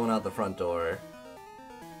 rather than going out the front door.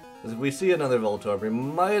 If we see another Voltorb, we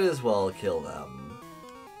might as well kill them.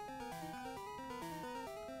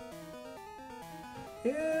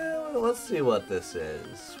 Yeah, well, let's see what this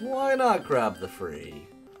is. Why not grab the free?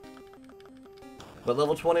 But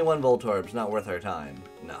level 21 Voltorb's not worth our time.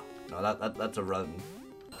 No, that's a run.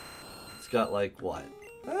 It's got like what?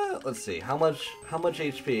 Let's see. How much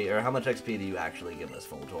HP or how much XP do you actually give this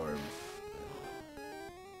Voltorb?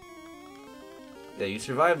 Yeah, you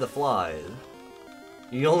survive the fly.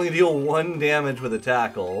 You only deal 1 damage with a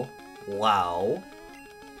tackle. Wow.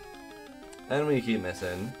 And we keep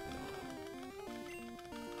missing.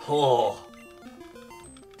 Oh.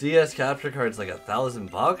 DS capture card's like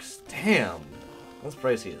 $1,000? Damn. That's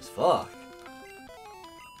pricey as fuck.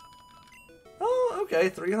 Oh, okay.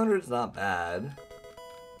 300's not bad.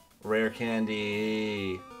 Rare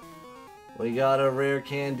candy. We got a rare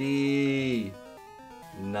candy.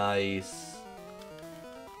 Nice.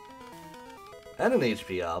 And an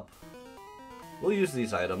HP up. We'll use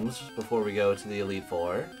these items before we go to the Elite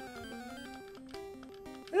Four.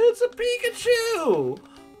 It's a Pikachu!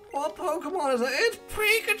 What Pokemon is it? It's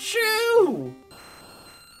Pikachu!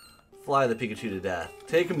 Fly the Pikachu to death.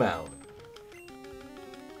 Take him out.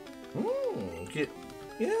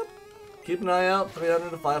 Yep. Keep an eye out.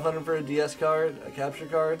 300 to 500 for a DS card, a capture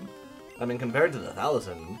card. I mean, compared to the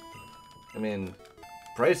 1,000. I mean,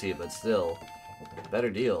 pricey, but still.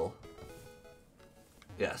 Better deal.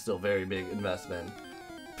 Yeah, still very big investment.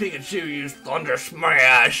 Pikachu, use Thunder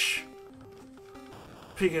Smash!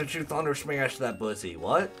 Pikachu Thunder Smash that pussy.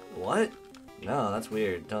 What? What? No, that's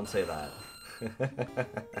weird. Don't say that.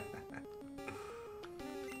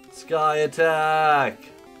 Sky Attack!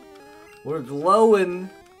 We're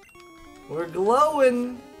glowing! We're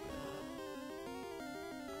glowing!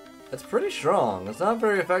 It's pretty strong. It's not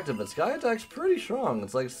very effective, but Sky Attack's pretty strong.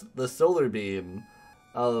 It's like the Solar Beam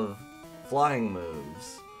of flying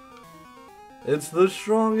moves. It's the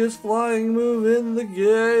strongest flying move in the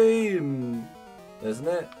game! Isn't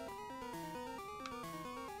it?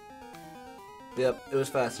 Yep, it was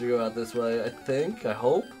faster to go out this way, I think, I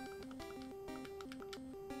hope.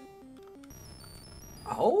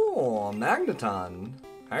 Oh, a Magneton.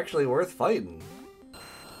 Actually worth fighting.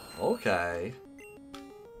 Okay.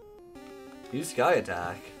 Use Sky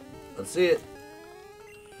Attack. Let's see it.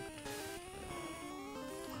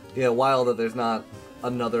 Yeah, wild that there's not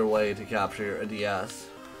another way to capture a DS.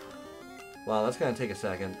 Wow, that's gonna take a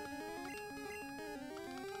second.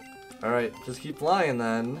 Alright, just keep flying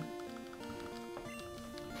then.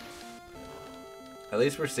 At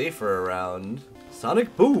least we're safe for a round.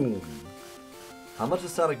 Sonic Boom! How much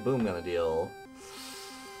is Sonic Boom gonna deal?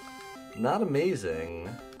 Not amazing.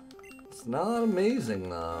 It's not amazing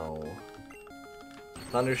though.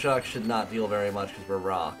 Thundershock should not deal very much because we're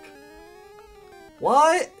rock.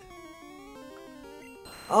 What?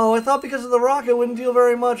 Oh, I thought because of the rock it wouldn't deal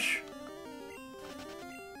very much.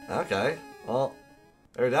 Okay, well,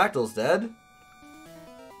 Aerodactyl's dead.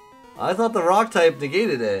 I thought the rock type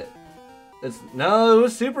negated it. No, it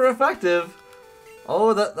was super effective.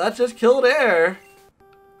 Oh, that just killed air.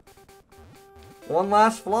 One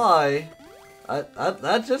last fly.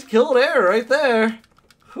 That just killed air right there.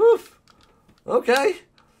 Whew. Okay.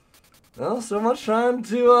 Well, so much time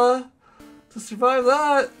to survive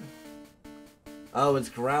that. Oh, it's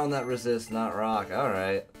ground that resists, not rock.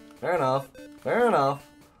 Alright. Fair enough. Fair enough.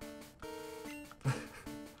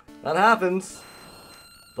 That happens.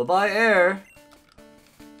 Bye-bye, air.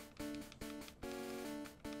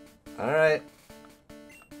 Alright.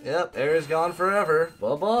 Yep, air is gone forever.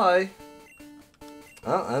 Bye-bye.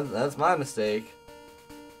 Oh, that's my mistake.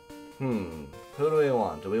 Who do we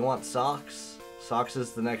want? Do we want Socks? Socks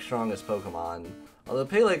is the next strongest Pokemon. Although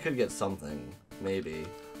Pele could get something. Maybe.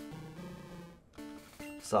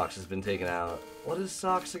 Socks has been taken out. What is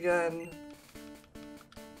Socks again?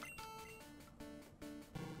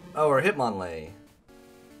 Oh, or Hitmonlee.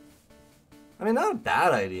 I mean, not a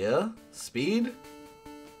bad idea. Speed?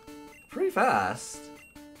 Pretty fast.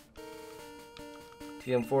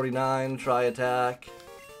 TM49, Tri Attack.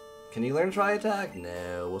 Can you learn Tri Attack?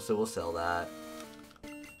 No, so we'll sell that.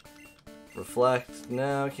 Reflect,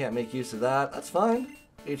 no, can't make use of that. That's fine.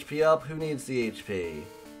 HP up, who needs the HP?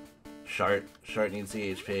 Shart needs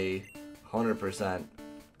the HP. 100%.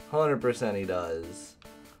 100% he does.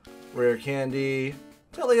 Rare Candy.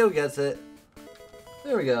 Telio gets it.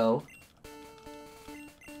 There we go.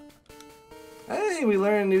 Hey, we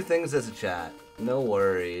learn new things as a chat. No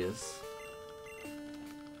worries.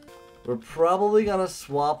 We're probably gonna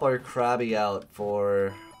swap our Krabby out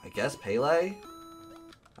for, I guess, Pele?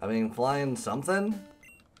 I mean, flying something?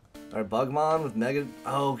 Our Bugmon with Mega...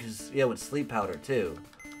 Oh, because, yeah, with Sleep Powder, too.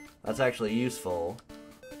 That's actually useful.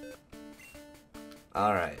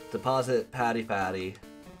 Alright, deposit Patty.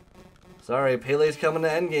 Sorry, Pele's coming to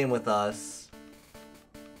endgame with us.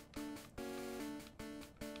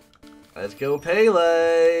 Let's go,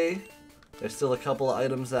 Pele! There's still a couple of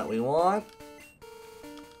items that we want.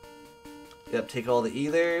 Yep, take all the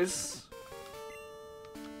ethers.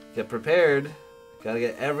 Get prepared. Gotta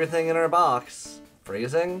get everything in our box.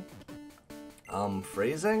 Phrasing?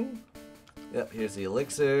 Phrasing? Yep, here's the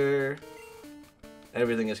elixir.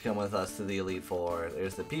 Everything has come with us to the Elite Four.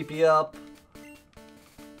 There's the PP up.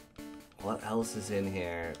 What else is in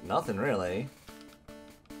here? Nothing really.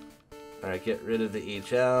 Alright, get rid of the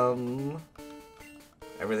HM.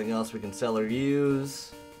 Everything else we can sell or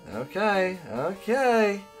use. Okay.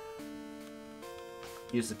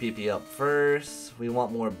 Use the PP up first. We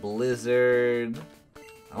want more Blizzard.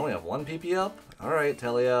 I only have one PP up? Alright,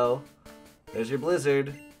 Telio. There's your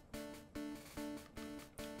Blizzard.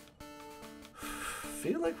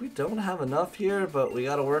 Feel like we don't have enough here, but we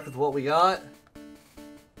gotta work with what we got.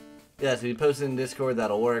 Yeah, so if you post it in Discord,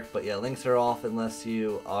 that'll work. But yeah, links are off unless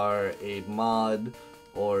you are a mod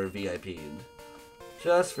or VIP'd.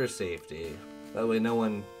 Just for safety. That way no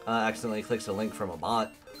one accidentally clicks a link from a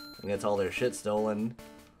bot and gets all their shit stolen.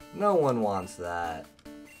 No one wants that.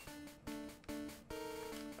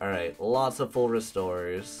 Alright, lots of full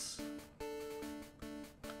restores.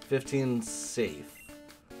 15 safe.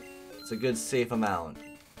 It's a good safe amount.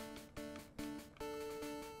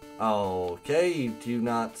 Okay, you do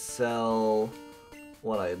not sell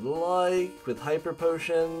what I'd like with hyper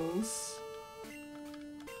potions.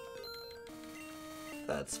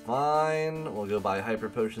 That's fine. We'll go buy hyper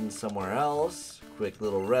potions somewhere else. Quick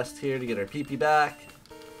little rest here to get our PP back.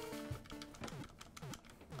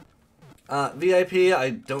 VIP,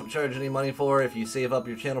 I don't charge any money for. If you save up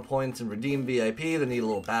your channel points and redeem VIP, then you need a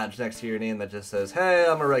little badge next to your name that just says, hey,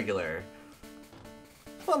 I'm a regular.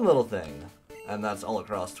 Fun little thing. And that's all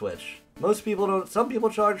across Twitch. Most people don't, some people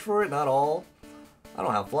charge for it, not all. I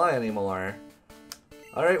don't have Fly anymore.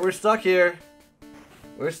 Alright, we're stuck here.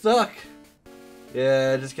 We're stuck.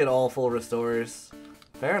 Yeah, just get all full restores.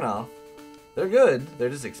 Fair enough. They're good, they're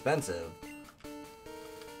just expensive.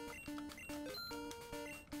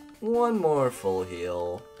 One more full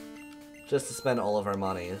heal. Just to spend all of our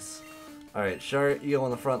monies. Alright, Shart, you go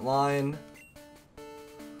on the front line.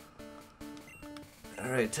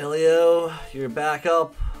 Alright, Telio, you're back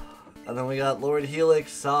up. And then we got Lord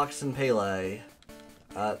Helix, Sox, and Pele.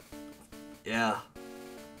 Yeah.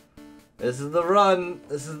 This is the run.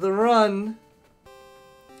 This is the run.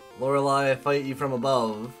 Lorelei, I fight you from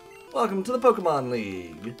above. Welcome to the Pokemon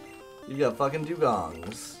League. You got fucking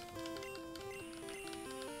dugongs.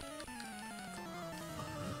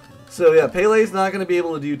 So yeah, Pele's not going to be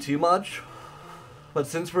able to do too much. But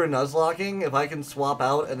since we're Nuzlocking, if I can swap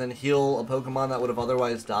out and then heal a Pokemon that would have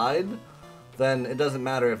otherwise died, then it doesn't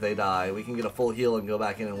matter if they die. We can get a full heal and go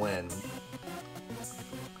back in and win.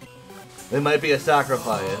 It might be a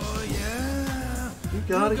sacrifice. Oh, yeah. You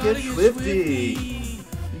gotta get Swifty.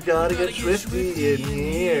 You gotta get Swifty in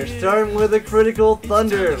here. Starting with a critical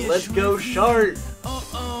thunder. Let's go Shart.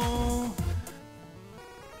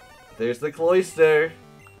 There's the Cloyster.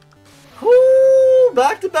 Woo!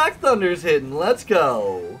 Back-to-back thunders hitting. Let's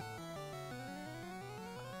go.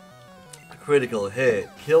 Critical hit.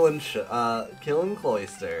 Killing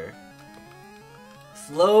Cloyster.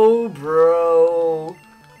 Slow, bro.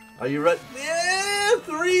 Are you ready? Yeah!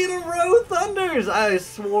 3 in a row thunders! I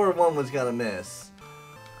swore one was gonna miss.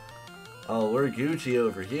 Oh, we're Gucci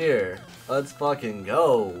over here. Let's fucking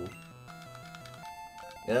go.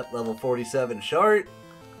 Yep, level 47 Shart.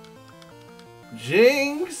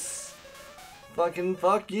 Jinx! Fucking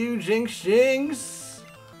fuck you, Jinx!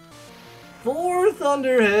 4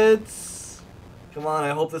 thunder hits! Come on,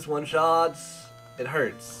 I hope this one-shots. It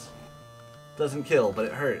hurts. Doesn't kill, but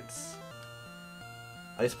it hurts.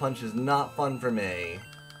 Ice Punch is not fun for me.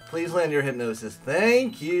 Please land your Hypnosis.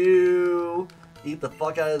 Thank you! Eat the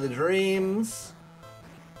fuck out of the dreams.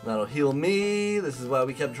 That'll heal me. This is why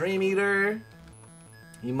we kept Dream Eater.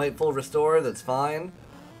 You might full restore, that's fine.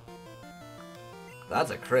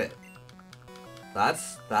 That's a crit.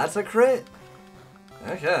 That's a crit.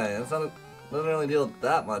 Okay, that's not doesn't really deal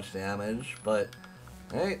that much damage, but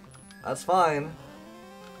hey, that's fine.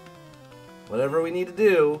 Whatever we need to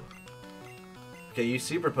do. Okay, use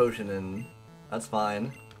Super Potion in. That's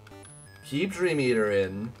fine. Keep Dream Eater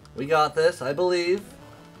in. We got this, I believe.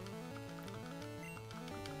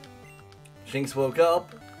 Jinx woke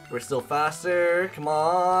up. We're still faster. Come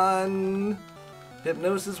on.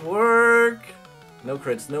 Hypnosis work. No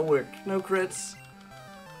crits, no work, no crits.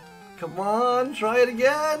 Come on, try it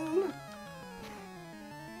again.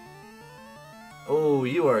 Oh,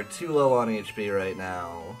 you are too low on HP right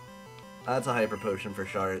now. That's a Hyper Potion for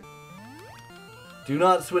Shart. Do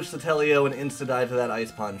not switch to Telio and insta-dive to that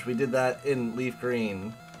Ice Punch. We did that in Leaf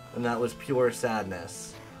Green, and that was pure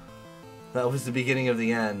sadness. That was the beginning of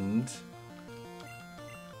the end.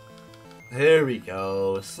 There we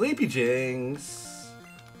go. Sleepy Jinx.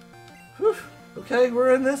 Whew. Okay,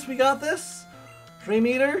 we're in this. We got this. Dream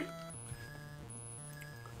Eater.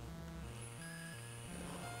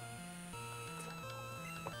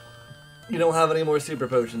 You don't have any more Super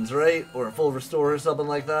Potions, right? Or a full restore or something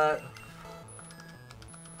like that?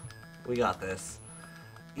 We got this.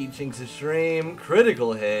 Eat Jinx's Stream.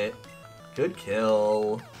 Critical hit. Good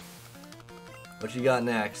kill. What you got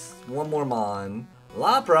next? One more Mon.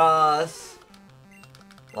 Lapras!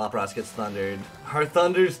 Lapras gets thundered. Our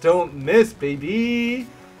thunders don't miss, baby!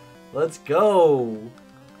 Let's go!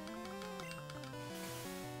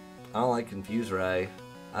 I don't like Confuse Ray.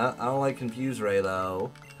 I don't like Confuse Ray,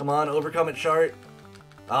 though. Come on, overcome it, Shart.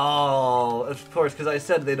 Oh, of course, because I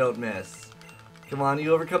said they don't miss. Come on,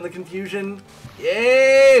 you overcome the confusion.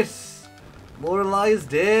 Yes! Lorelei is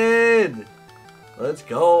dead. Let's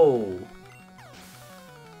go.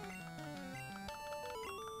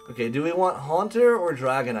 Okay, do we want Haunter or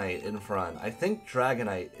Dragonite in front? I think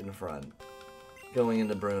Dragonite in front. Going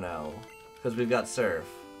into Bruno. Because we've got Surf.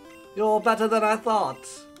 You're better than I thought.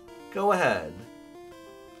 Go ahead.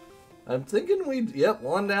 I'm thinking we... Yep,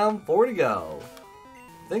 1 down, 4 to go.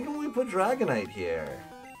 Thinking we put Dragonite here.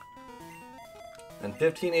 And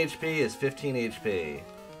 15 HP is 15 HP.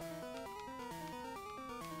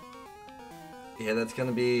 Yeah, that's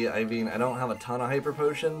gonna be... I mean, I don't have a ton of Hyper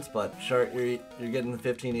Potions, but Shark, you're getting the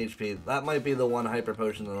 15 HP. That might be the one Hyper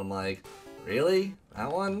Potion that I'm like, really?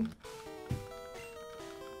 That one?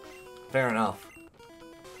 Fair enough.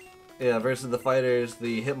 Yeah, versus the fighters,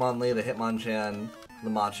 the Hitmonlee, the Hitmonchan, the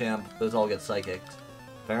Machamp, those all get Psychicked.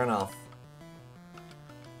 Fair enough.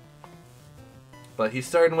 But he's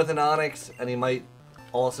starting with an Onix, and he might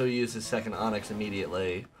also use his second Onix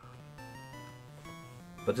immediately.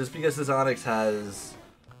 But just because his Onix has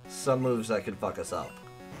some moves that could fuck us up,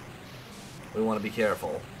 we want to be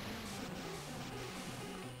careful.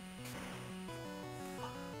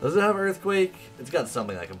 Does it have Earthquake? It's got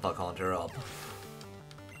something that can fuck Haunter up.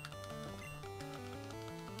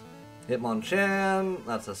 Hitmonchan,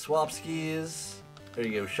 that's a Swapskis. There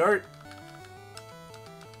you go, Shart.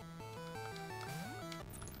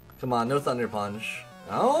 Come on, no Thunder Punch.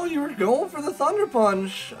 Oh, you were going for the Thunder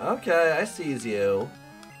Punch. Okay, I sees you.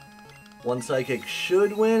 1 Psychic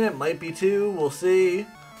should win, it might be 2, we'll see.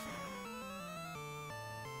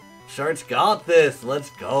 Shart's got this,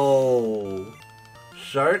 let's go.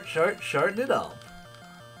 Sharted it up.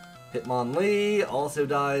 Hitmonlee also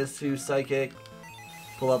dies to Psychic.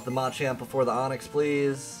 Pull up the Machamp before the Onix,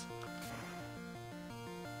 please.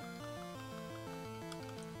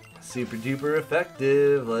 Super duper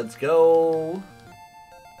effective, let's go.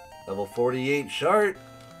 Level 48 Shart.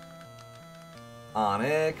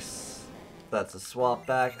 Onix. That's a swap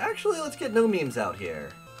back. Actually, let's get no memes out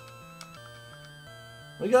here.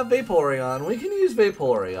 We got Vaporeon. We can use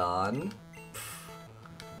Vaporeon.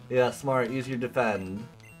 Yeah, smart. Use your defend.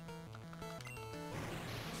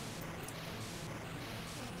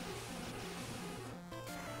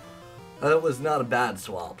 That was not a bad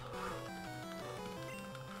swap.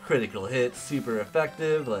 Critical hit, super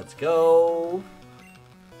effective. Let's go.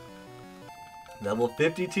 Level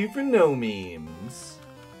 52 for no memes.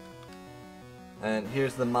 And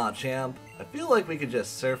here's the Machamp. I feel like we could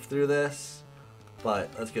just surf through this, but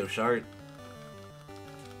let's go Shart.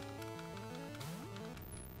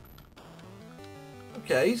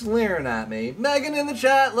 Okay, he's leering at me. Megan in the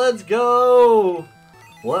chat, let's go!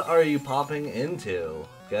 What are you popping into?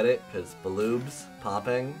 Get it? Because Baloob's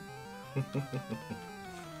popping.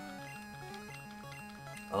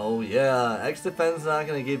 Oh yeah, X Defense not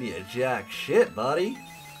gonna give you a jack shit, buddy.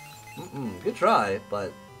 Good try,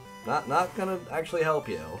 but not gonna actually help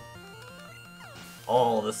you.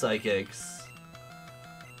 All the Psychics.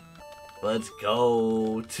 Let's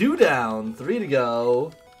go. 2 down, 3 to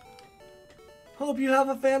go. Hope you have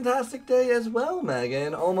a fantastic day as well,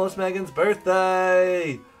 Megan. Almost Megan's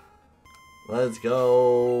birthday. Let's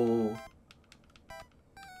go.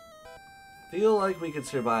 Feel like we could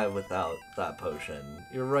survive without that potion.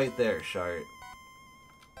 You're right there, Shart.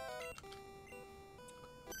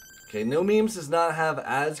 Okay, No Memes does not have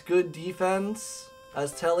as good defense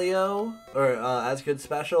as Telio, or as good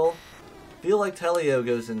special. Feel like Telio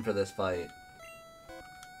goes in for this fight.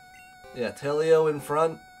 Yeah, Telio in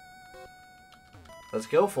front. Let's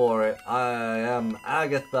go for it. I am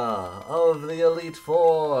Agatha of the Elite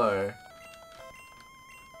Four.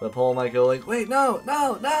 But Paul might go like, wait, no,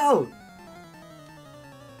 no, no!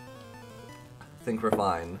 I think we're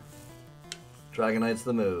fine. Dragonite's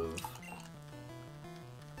the move.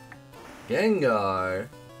 Gengar.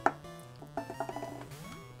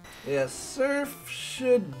 Yeah, Surf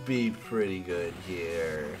should be pretty good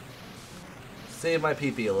here. Save my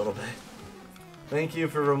PP a little bit. Thank you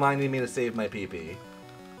for reminding me to save my PP.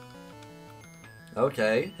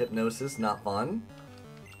 Okay, Hypnosis, not fun.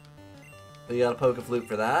 But you got a Poke-Flute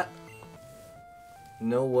for that.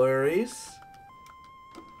 No worries.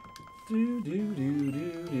 The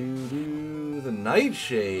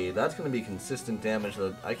Nightshade. That's going to be consistent damage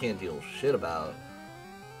that I can't deal shit about.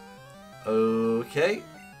 Okay.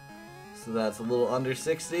 So that's a little under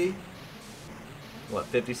 60. What,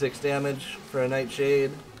 56 damage for a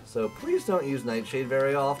Nightshade? So please don't use Nightshade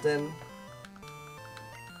very often.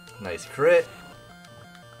 Nice crit.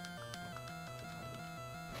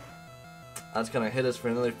 That's going to hit us for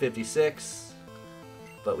another 56.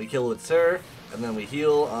 But we kill with Surf, and then we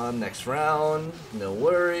heal on next round. No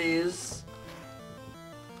worries.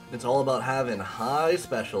 It's all about having high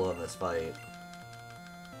special in this fight.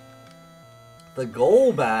 The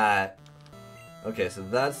Golbat! Okay, so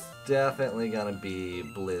that's definitely gonna be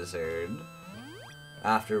Blizzard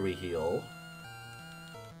after we heal.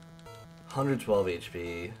 112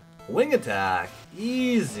 HP. Wing attack!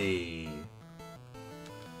 Easy!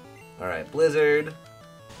 Alright, Blizzard.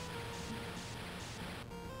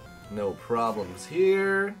 No problems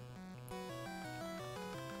here.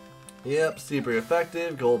 Yep, super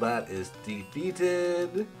effective. Golbat is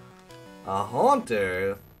defeated. A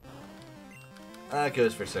Haunter. That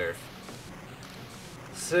goes for Surf.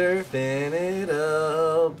 Surfing it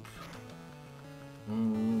up.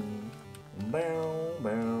 Bow,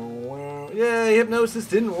 bow, wow. Yay, Hypnosis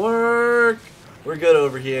didn't work. We're good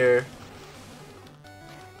over here.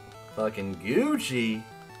 Fucking Gucci.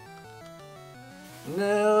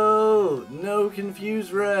 No, no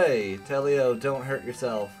Confuse Ray. Telio, don't hurt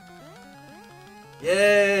yourself.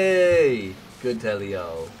 Yay! Good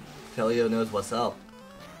Telio. Telio knows what's up.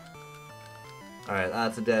 Alright,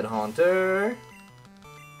 that's a dead Haunter.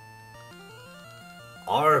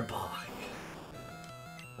 Arbok.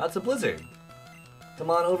 That's a Blizzard. Come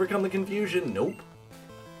on, overcome the confusion. Nope.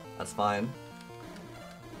 That's fine.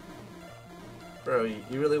 Bro,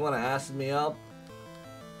 you really want to acid me up?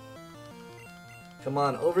 Come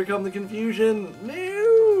on, overcome the confusion.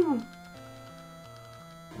 No!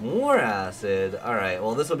 More acid. Alright,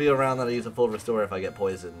 well this will be a round that I use a full restore if I get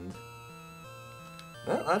poisoned.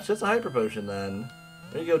 Well, that's just a hyper potion then.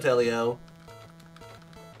 There you go, Telio.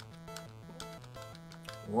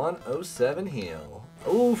 107 heal.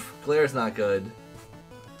 Oof, Glare's not good.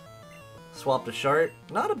 Swap to Shart.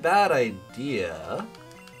 Not a bad idea.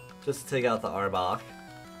 Just to take out the Arbok.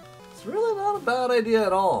 It's really not a bad idea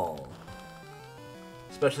at all.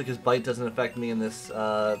 Especially because Bite doesn't affect me in this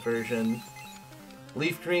version.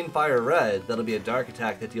 Leaf Green, Fire Red. That'll be a dark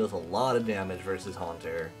attack that deals a lot of damage versus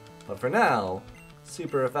Haunter. But for now,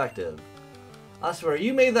 super effective. I swear,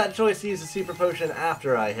 you made that choice to use a super potion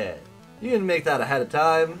after I hit. You didn't make that ahead of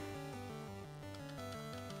time.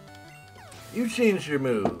 You changed your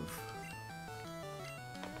move.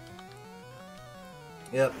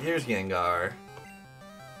 Yep, here's Gengar.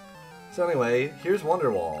 So anyway, here's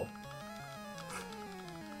Wonderwall.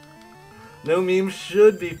 No Meme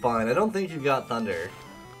should be fine. I don't think you've got Thunder.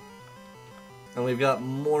 And we've got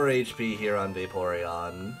more HP here on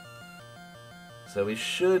Vaporeon. So we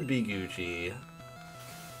should be Gucci.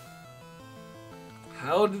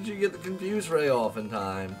 How did you get the Confuse Ray off in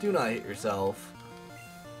time? Do not hit yourself.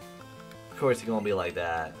 Of course you're gonna be like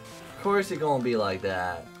that. Of course you're gonna be like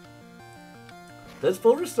that. Does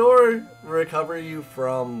Full Restore recover you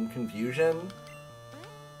from confusion?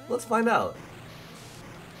 Let's find out.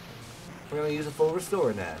 We're gonna use a Full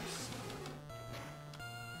Restore next.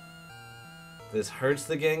 This hurts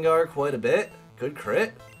the Gengar quite a bit. Good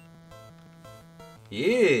crit.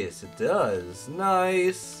 Yes, it does.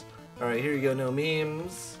 Nice. Alright, here you go, no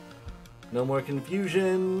memes. No more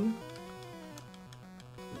confusion.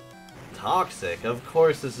 Toxic. Of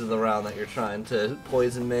course this is the round that you're trying to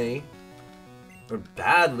poison me. Or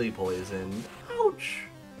badly poisoned. Ouch.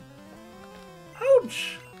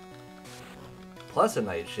 Ouch. Plus a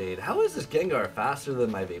Nightshade. How is this Gengar faster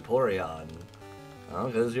than my Vaporeon? Oh,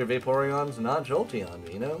 because your Vaporeon's not Jolteon,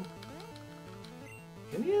 Vino.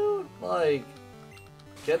 Can you, like,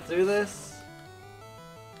 get through this?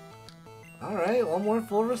 Alright, one more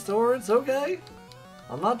full restore, it's okay.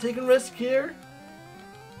 I'm not taking risk here.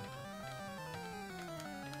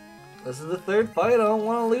 This is the third fight, I don't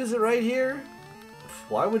want to lose it right here.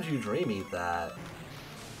 Why would you Dream Eat that?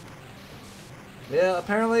 Yeah,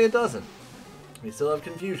 apparently it doesn't. We still have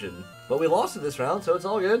confusion. But we lost it this round, so it's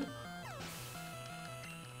all good.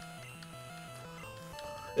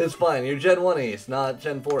 It's fine, you're Gen 1 Ace, not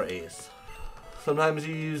Gen 4 Ace. Sometimes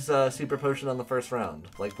you use Super Potion on the first round,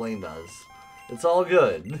 like Blaine does. It's all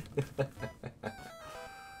good.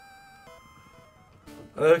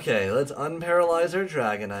 Okay, let's unparalyze our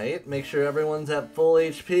Dragonite. Make sure everyone's at full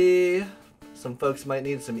HP. Some folks might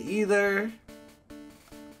need some Ether.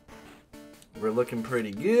 We're looking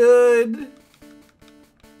pretty good.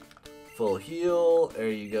 Full heal. There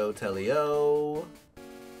you go, Telio.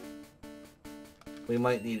 We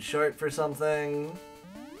might need Shart for something.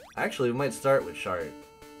 Actually, we might start with Shart.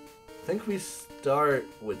 I think we start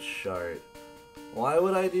with Shart. Why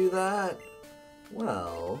would I do that?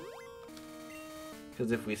 Well,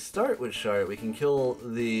 because if we start with Shart, we can kill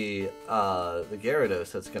the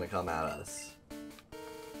Gyarados that's going to come at us.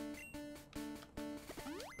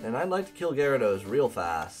 And and I'd like to kill Gyarados real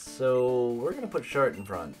fast, so we're gonna put Shart in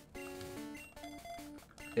front.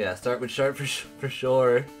 Yeah, start with Shart for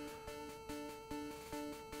sure.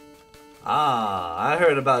 Ah, I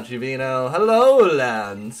heard about you, Vino. Hello,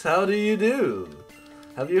 Lance. How do you do?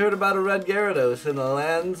 Have you heard about a red Gyarados in the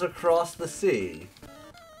lands across the sea?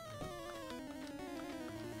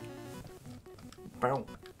 Bow,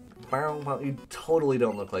 bow, bow. You totally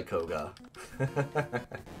don't look like Koga.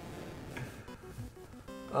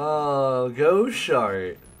 Oh, go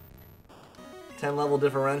Shart. 10 level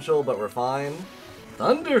differential, but we're fine.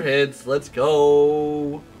 Thunder hits, let's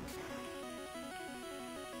go.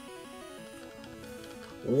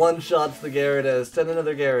 One shots the Gyarados, send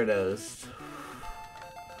another Gyarados.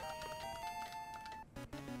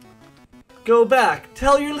 Go back,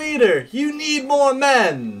 tell your leader, you need more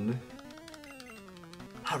men.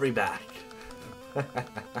 Hurry back.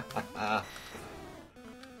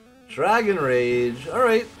 Dragon Rage.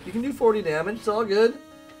 Alright, you can do 40 damage, it's all good.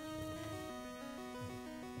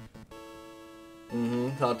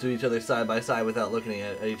 Talk to each other side by side without looking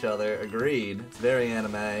at each other. Agreed. It's very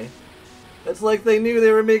anime. It's like they knew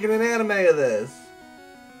they were making an anime of this.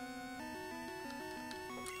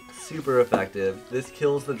 Super effective. This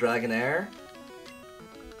kills the Dragonair.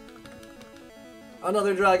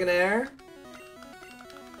 Another Dragonair.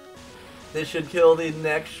 This should kill the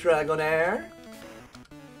next Dragonair.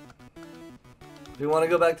 If you want to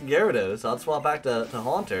go back to Gyarados, I'll swap back to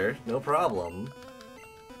Haunter. No problem.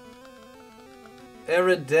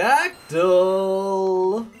 Aerodactyl!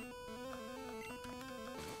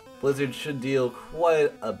 Blizzard should deal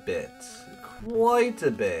quite a bit. Quite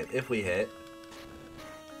a bit, if we hit.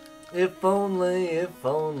 If only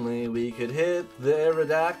we could hit the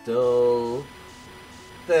Aerodactyl.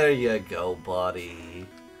 There you go, buddy.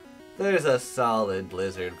 There's a solid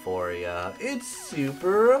Blizzard for ya. It's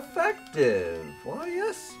super effective. Why,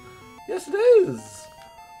 yes. Yes, it is.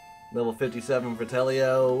 Level 57 for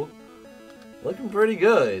Telio. Looking pretty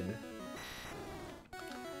good.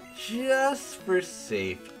 Just for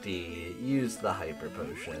safety, use the Hyper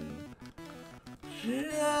Potion.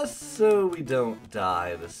 Just so we don't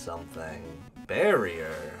die to something.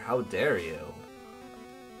 Barrier, how dare you?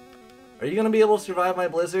 Are you gonna be able to survive my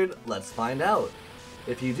Blizzard? Let's find out.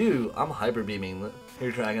 If you do, I'm Hyper Beaming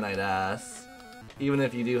your Dragonite ass. Even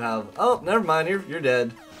if you do have... Oh, never mind, you're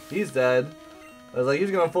dead. He's dead. I was like,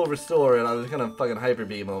 he's gonna full restore and I was gonna fucking Hyper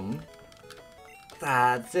Beam him.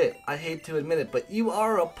 That's it. I hate to admit it, but you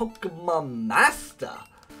are a Pokemon Master.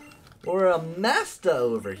 We're a Master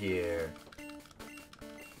over here.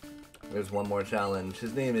 There's one more challenge.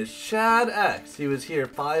 His name is Chad X. He was here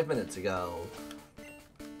 5 minutes ago.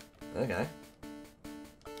 Okay.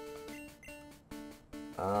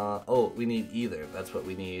 Oh, we need either. That's what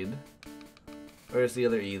we need. Where's the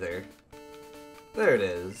other either? There it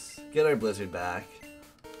is. Get our Blizzard back.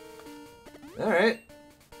 Alright.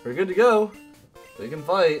 We're good to go. We can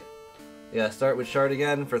fight. Yeah, start with Shard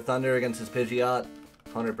again for Thunder against his Pidgeot.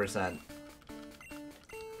 100%.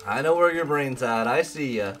 I know where your brain's at. I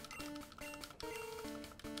see ya.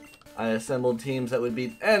 I assembled teams that would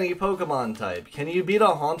beat any Pokemon type. Can you beat a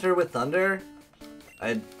Haunter with Thunder?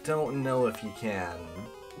 I don't know if you can.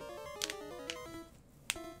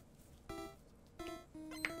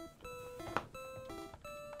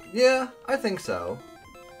 Yeah, I think so.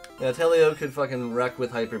 Yeah, Telio could fucking wreck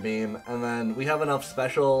with Hyper Beam, and then we have enough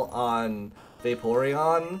special on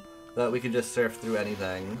Vaporeon that we could just surf through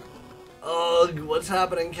anything. Ugh, what's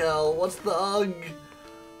happening, Kel? What's the ugh?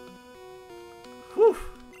 Whew.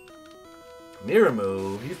 Mirror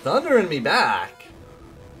move. He's thundering me back.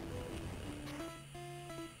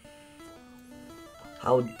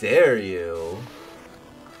 How dare you?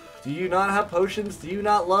 Do you not have potions? Do you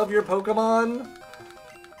not love your Pokemon?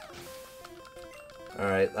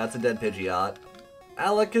 Alright, that's a dead Pidgeot.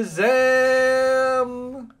 Alakazam!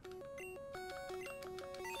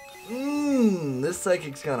 This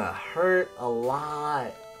Psychic's gonna hurt a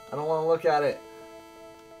lot. I don't want to look at it.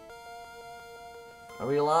 Are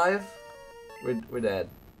we alive? We're dead.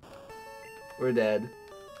 We're dead.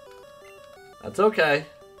 That's okay.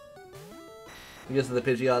 Because of the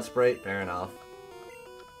Pidgeot Sprite? Fair enough.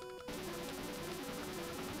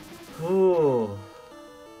 Ooh.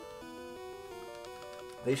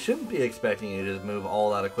 They shouldn't be expecting you to just move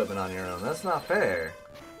all that equipment on your own. That's not fair.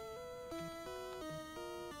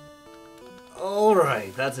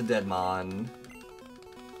 Alright, that's a dead Mon.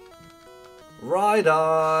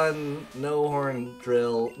 Rhydon! No Horn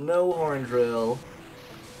Drill. No Horn Drill.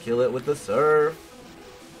 Kill it with the Surf.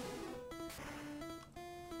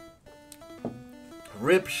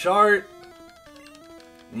 Rip Shart!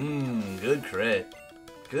 Good crit.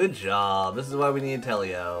 Good job. This is why we need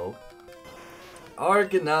Telio.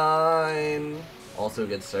 Arcanine also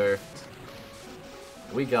gets surfed.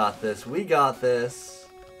 We got this. We got this.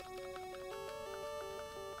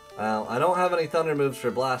 I don't have any Thunder moves for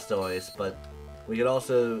Blastoise, but we could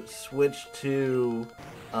also switch to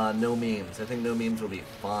No Memes. I think No Memes will be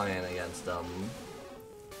fine against them.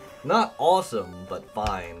 Not awesome, but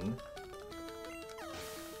fine.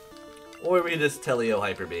 Or we just Telio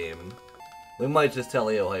Hyper Beam. We might just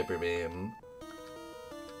Telio Hyper Beam.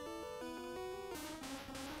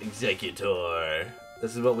 Executor.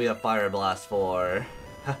 This is what we have Fire Blast for.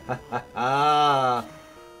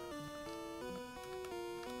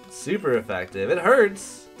 Super effective. It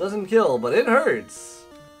hurts. Doesn't kill, but it hurts.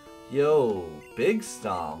 Yo, Big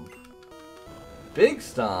Stomp. Big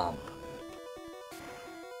Stomp.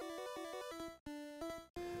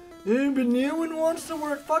 But no one wants to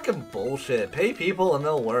work. Fucking bullshit. Pay people and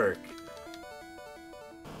they'll work.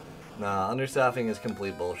 Nah, understaffing is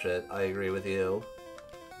complete bullshit. I agree with you.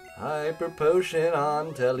 Hyper Potion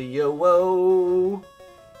on Telio.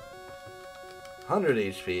 100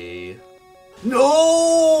 HP.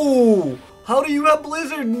 No! How do you have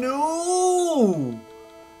Blizzard? No!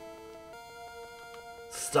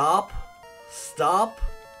 Stop. Stop.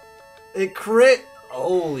 It crit.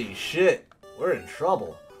 Holy shit. We're in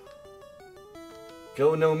trouble.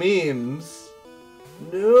 Go No Memes.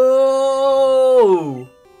 No!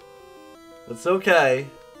 That's okay.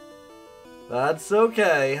 That's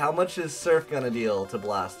okay. How much is Surf gonna deal to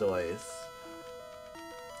Blastoise?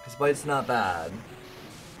 His bite's not bad.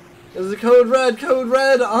 This is a code red,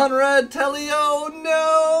 on red, Telio,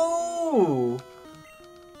 no!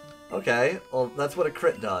 Okay, well, that's what a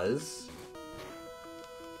crit does.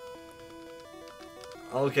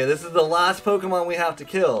 Okay, this is the last Pokemon we have to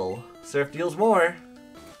kill. Surf deals more.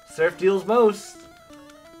 Surf deals most.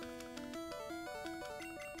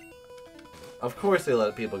 Of course they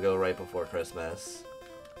let people go right before Christmas.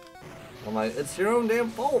 I'm like, it's your own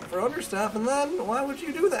damn fault for understaffing then? Why would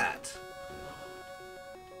you do that?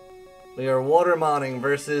 We are Watermoning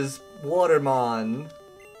versus Watermon.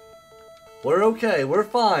 We're okay, we're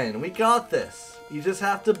fine, we got this. You just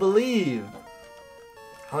have to believe.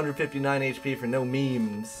 159 HP for No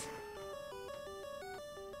Memes.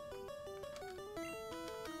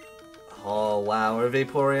 Oh wow, our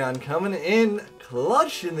Vaporeon coming in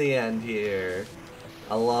clutch in the end here.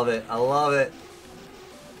 I love it, I love it.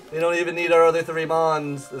 We don't even need our other 3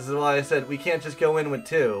 Mons. This is why I said we can't just go in with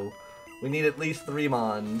 2. We need at least 3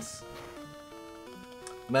 Mons.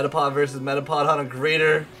 Metapod versus Metapod on a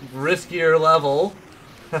greater, riskier level.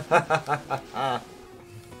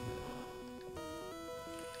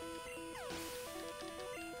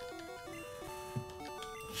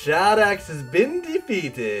 Shadex has been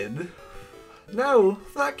defeated. No,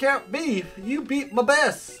 that can't be. You beat my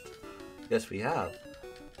best. Yes, we have.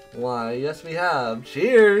 Why, yes, we have.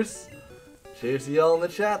 Cheers. Cheers to y'all in the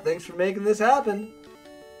chat. Thanks for making this happen.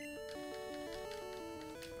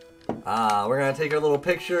 We're gonna take our little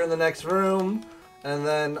picture in the next room, and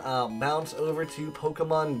then bounce over to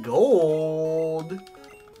Pokemon Gold.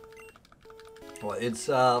 Well, it's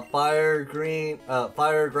fire, green,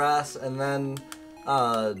 fire, grass, and then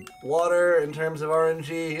water in terms of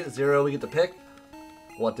RNG. 0, we get to pick.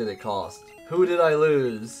 What did it cost? Who did I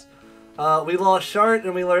lose? We lost Shart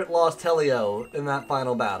and we lost Telio in that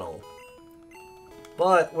final battle.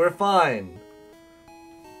 But we're fine.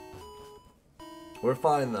 We're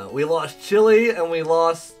fine though. We lost Chili and we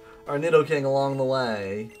lost our Nidoking along the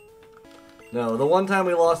way. No, the one time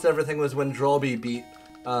we lost everything was when Drolby beat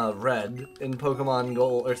Red in Pokemon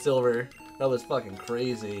Gold or Silver. That was fucking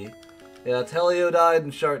crazy. Yeah, Telio died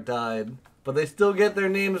and Shart died. But they still get their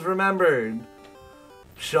names remembered.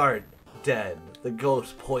 Shart, dead. The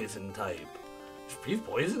ghost poison type. He's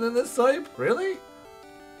poison in this type? Really?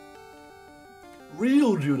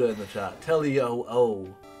 Real Judah in the chat.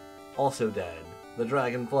 Telio, also dead. The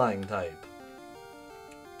dragon flying type.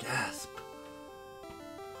 Gasp.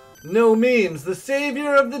 No Memes, the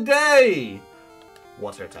savior of the day!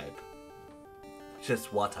 Water type.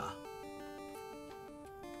 Just water.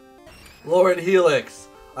 Lord Helix,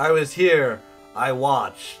 I was here. I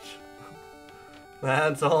watched.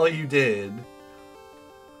 That's all you did.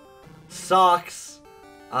 Socks.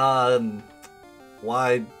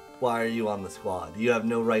 Why are you on the squad? You have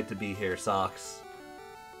no right to be here, Socks.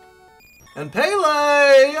 And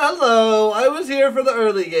Pele! Hello! I was here for the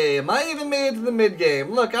early game. I even made it to the mid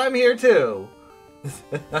game. Look, I'm here too.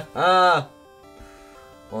 Well,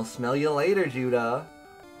 smell you later, Judah.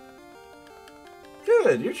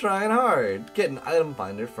 Good, you're trying hard. Get an item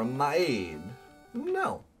finder from my aid.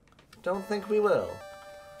 No, don't think we will.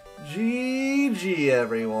 GG,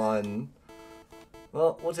 everyone.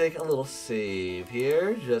 Well, we'll take a little save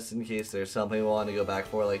here, just in case there's something we want to go back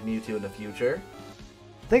for, like Mewtwo in the future.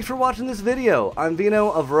 Thanks for watching this video. I'm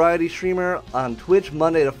Vino, a variety streamer on Twitch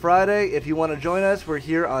Monday to Friday. If you want to join us, we're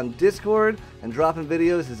here on Discord and dropping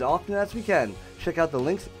videos as often as we can. Check out the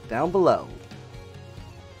links down below.